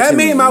 yo. Listen That to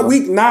made me, my yo.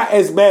 week not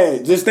as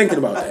bad. Just thinking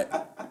about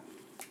that.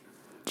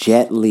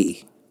 Jet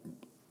Li,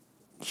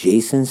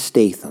 Jason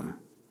Statham,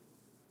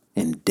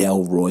 and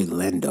Delroy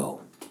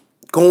Lindo.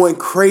 Going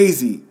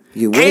crazy.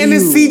 Yeah, and the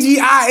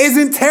CGI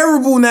isn't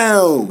terrible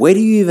now. Where do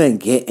you even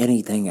get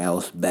anything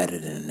else better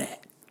than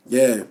that?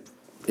 Yeah.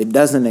 It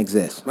doesn't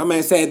exist. My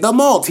man said the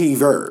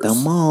multiverse. The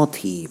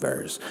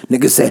multiverse.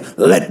 Nigga said,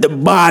 let the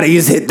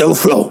bodies hit the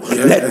floor.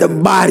 Yeah. Let the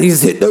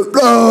bodies hit the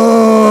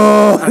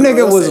floor.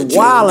 Nigga was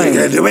wilding.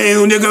 Jet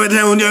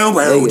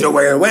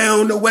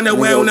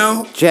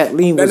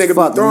Li was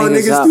fucking throwing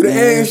niggas niggas up, through the man.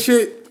 air and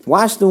shit.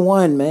 Watch The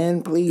One,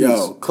 man, please.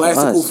 Yo,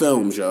 classical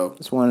films, yo.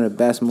 It's one of the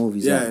best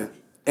movies ever.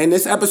 And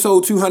this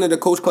episode 200 of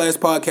Coach Class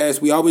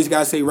Podcast, we always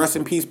gotta say rest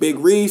in peace, Big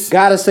Reese.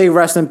 Gotta say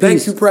rest in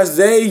peace. Thank you, Press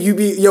Zay.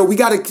 We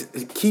gotta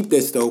keep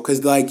this though,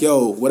 cause like,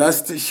 yo, with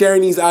us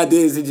sharing these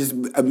ideas, it just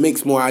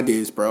makes more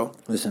ideas, bro.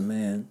 Listen,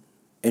 man,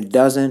 it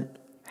doesn't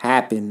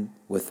happen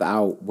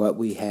without what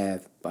we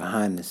have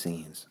behind the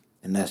scenes,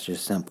 and that's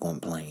just simple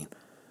and plain.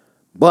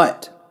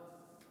 But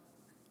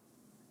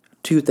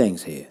 2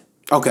 things here.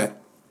 Okay.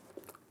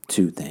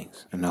 2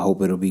 things, and I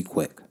hope it'll be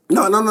quick.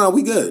 No,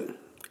 we good.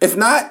 If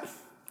not,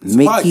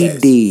 Mickey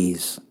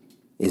D's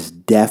is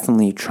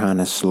definitely trying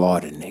to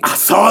slaughter niggas. I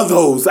saw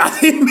those.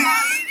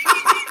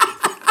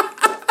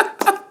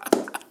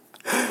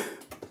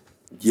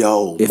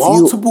 Yo,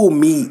 multiple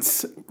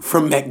meats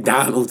from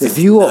McDonald's. If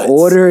you are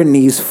ordering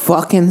these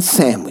fucking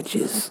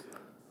sandwiches,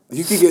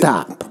 you could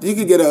stop. You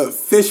could get a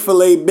fish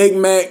fillet, Big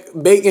Mac,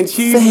 bacon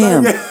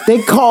cheeseburger. Damn,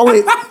 they call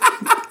it.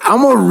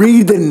 I'm gonna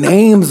read the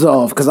names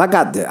off because I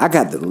got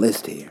the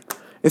list here.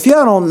 If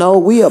y'all don't know,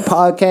 we a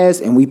podcast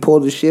and we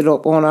pull the shit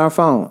up on our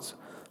phones.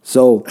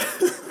 So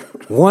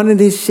one of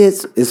these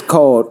shits is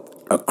called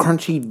a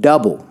crunchy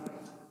double.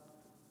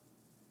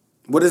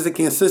 What does it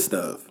consist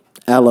of?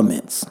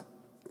 Elements.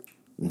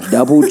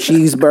 Double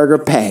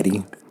cheeseburger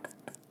patty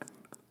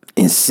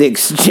and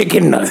 6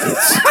 chicken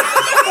nuggets.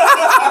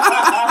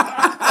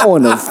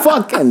 On a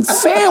fucking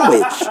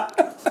sandwich.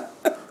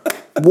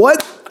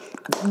 What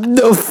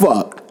the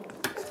fuck?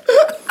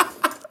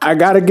 I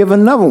gotta give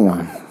another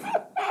one.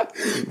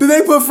 Do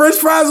they put French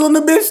fries on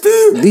the bitch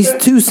too? These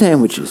 2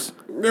 sandwiches.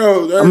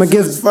 Yo,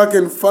 that's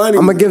fucking funny.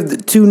 I'm gonna give the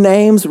 2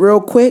 names real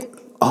quick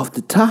off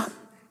the top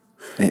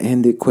and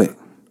end it quick.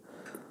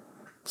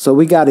 So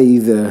we gotta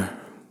either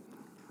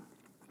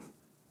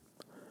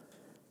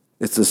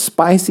it's a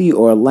spicy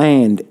or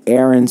land,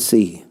 air and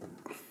sea.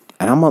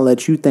 And I'm gonna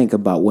let you think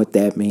about what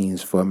that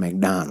means for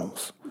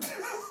McDonald's.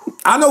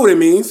 I know what it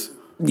means.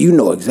 You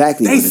know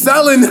exactly they what it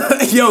selling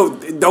means. Yo,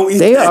 don't eat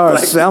they that. are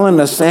selling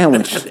a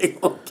sandwich.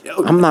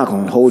 I'm not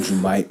gonna hold you,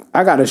 Mike.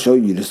 I gotta show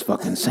you this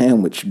fucking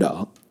sandwich,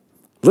 dog.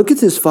 Look at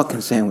this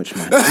fucking sandwich,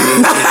 man.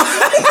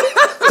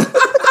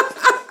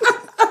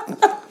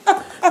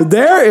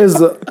 There is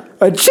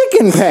a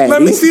chicken patty.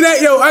 Let me see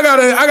that. Yo, I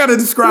gotta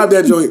describe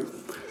that joint.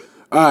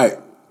 All right.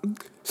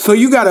 So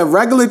you got a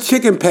regular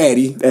chicken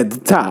patty at the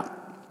top.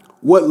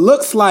 What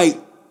looks like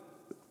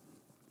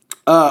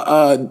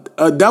a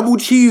double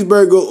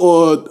cheeseburger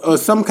or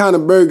some kind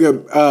of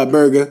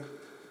burger.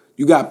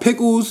 You got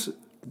pickles,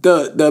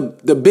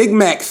 the Big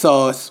Mac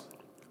sauce,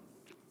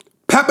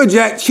 pepper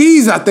jack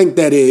cheese, I think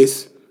that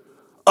is,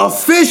 a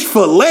fish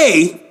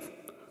fillet,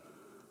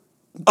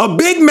 a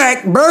Big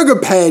Mac burger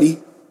patty,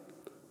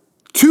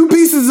 2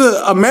 pieces of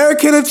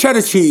American or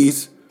cheddar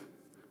cheese,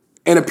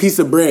 and a piece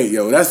of bread,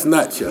 yo. That's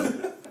nuts, yo.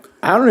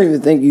 I don't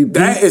even think you beat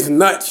that is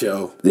nuts,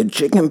 yo. The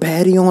chicken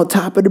patty on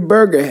top of the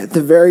burger at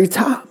the very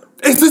top.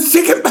 It's a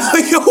chicken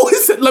patty. Yo, what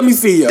is it? Let me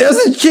see, yo. There's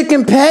a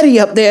chicken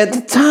patty up there at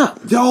the top.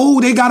 Yo,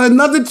 they got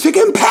another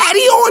chicken patty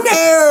on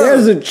there.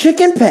 There's a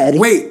chicken patty.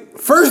 Wait,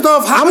 first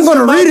off, how I'm is gonna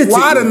your read mouth it to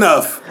wide you.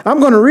 enough?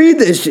 I'm going to read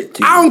this shit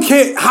to you. I don't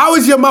care. How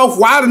is your mouth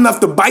wide enough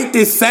to bite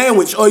this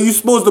sandwich, or are you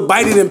supposed to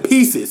bite it in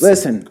pieces?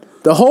 Listen,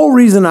 the whole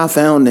reason I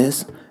found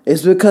this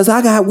is because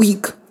I got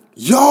weak.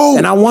 Yo,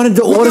 and I wanted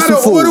to order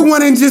some food. Order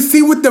one and just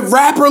see what the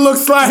wrapper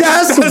looks like.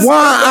 That's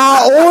why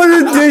I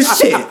ordered this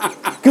shit.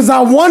 Because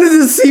I wanted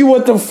to see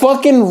what the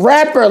fucking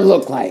wrapper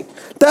looked like.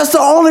 That's the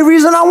only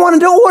reason I wanted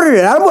to order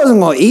it. I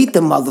wasn't going to eat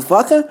the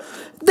motherfucker.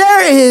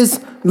 There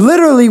is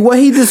literally what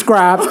he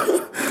described.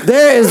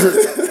 There is,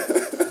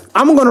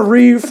 I'm going to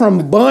read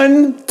from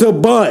bun to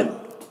bun.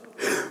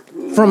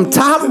 From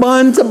top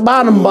bun to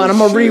bottom bun. I'm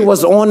going to read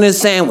what's on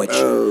this sandwich.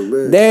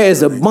 There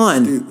is a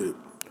bun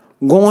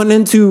going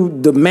into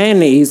the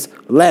mayonnaise,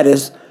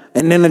 lettuce,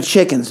 and then a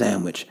chicken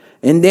sandwich.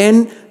 And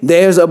then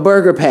there's a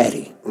burger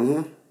patty.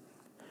 Mm-hmm.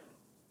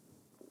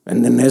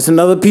 And then there's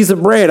another piece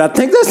of bread. I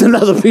think that's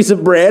another piece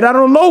of bread. I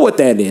don't know what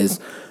that is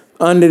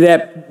under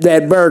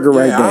that burger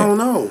right there. I don't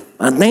know.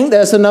 I think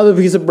that's another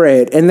piece of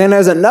bread. And then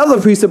there's another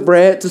piece of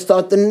bread to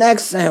start the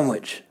next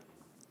sandwich.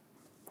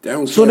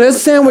 So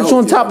there's sandwich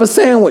on top of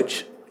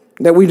sandwich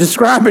that we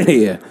describing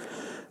here.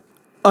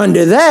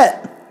 Under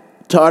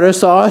that, tartar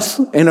sauce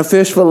and a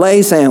fish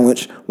fillet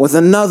sandwich with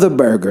another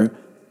burger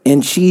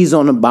and cheese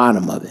on the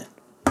bottom of it.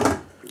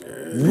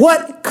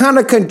 What kind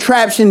of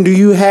contraption do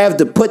you have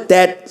to put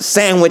that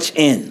sandwich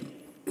in?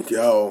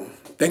 Yo,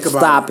 think about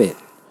Stop it.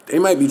 They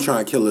might be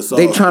trying to kill us all.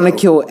 They trying to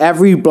kill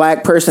every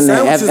black person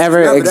that have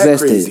ever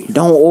existed.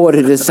 Don't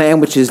order the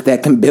sandwiches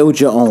that can build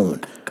your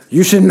own.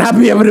 You should not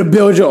be able to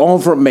build your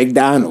own from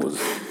McDonald's.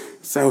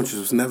 Sandwiches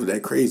was never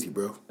that crazy,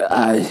 bro.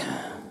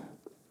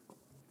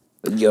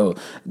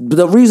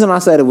 The reason I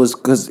said it was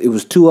because it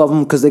was two of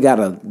them, because they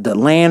got the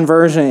land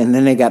version and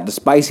then they got the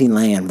spicy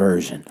land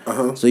version.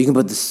 So you can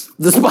put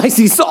the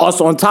spicy sauce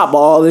on top of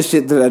all this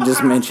shit that I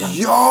just mentioned.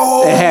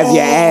 Yo! And have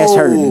your ass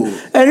hurting.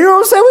 And you know what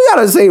I'm saying? We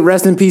gotta say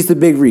rest in peace to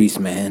Big Reese,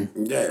 man.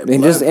 Yeah,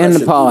 and just end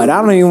the pod.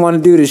 I don't even want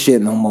to do this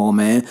shit no more,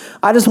 man.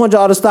 I just want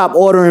y'all to stop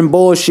ordering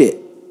bullshit.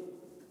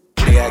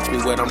 They asked me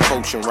what I'm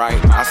coaching,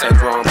 right? I said,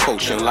 bro, I'm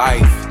coaching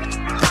life.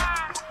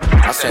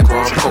 I said, bro,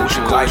 I'm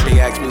coaching life. They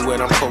asked me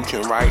what I'm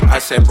coaching, right? I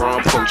said, bro,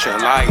 I'm coaching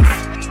life.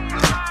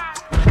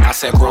 I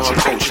said, bro, I'm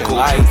coaching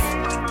life.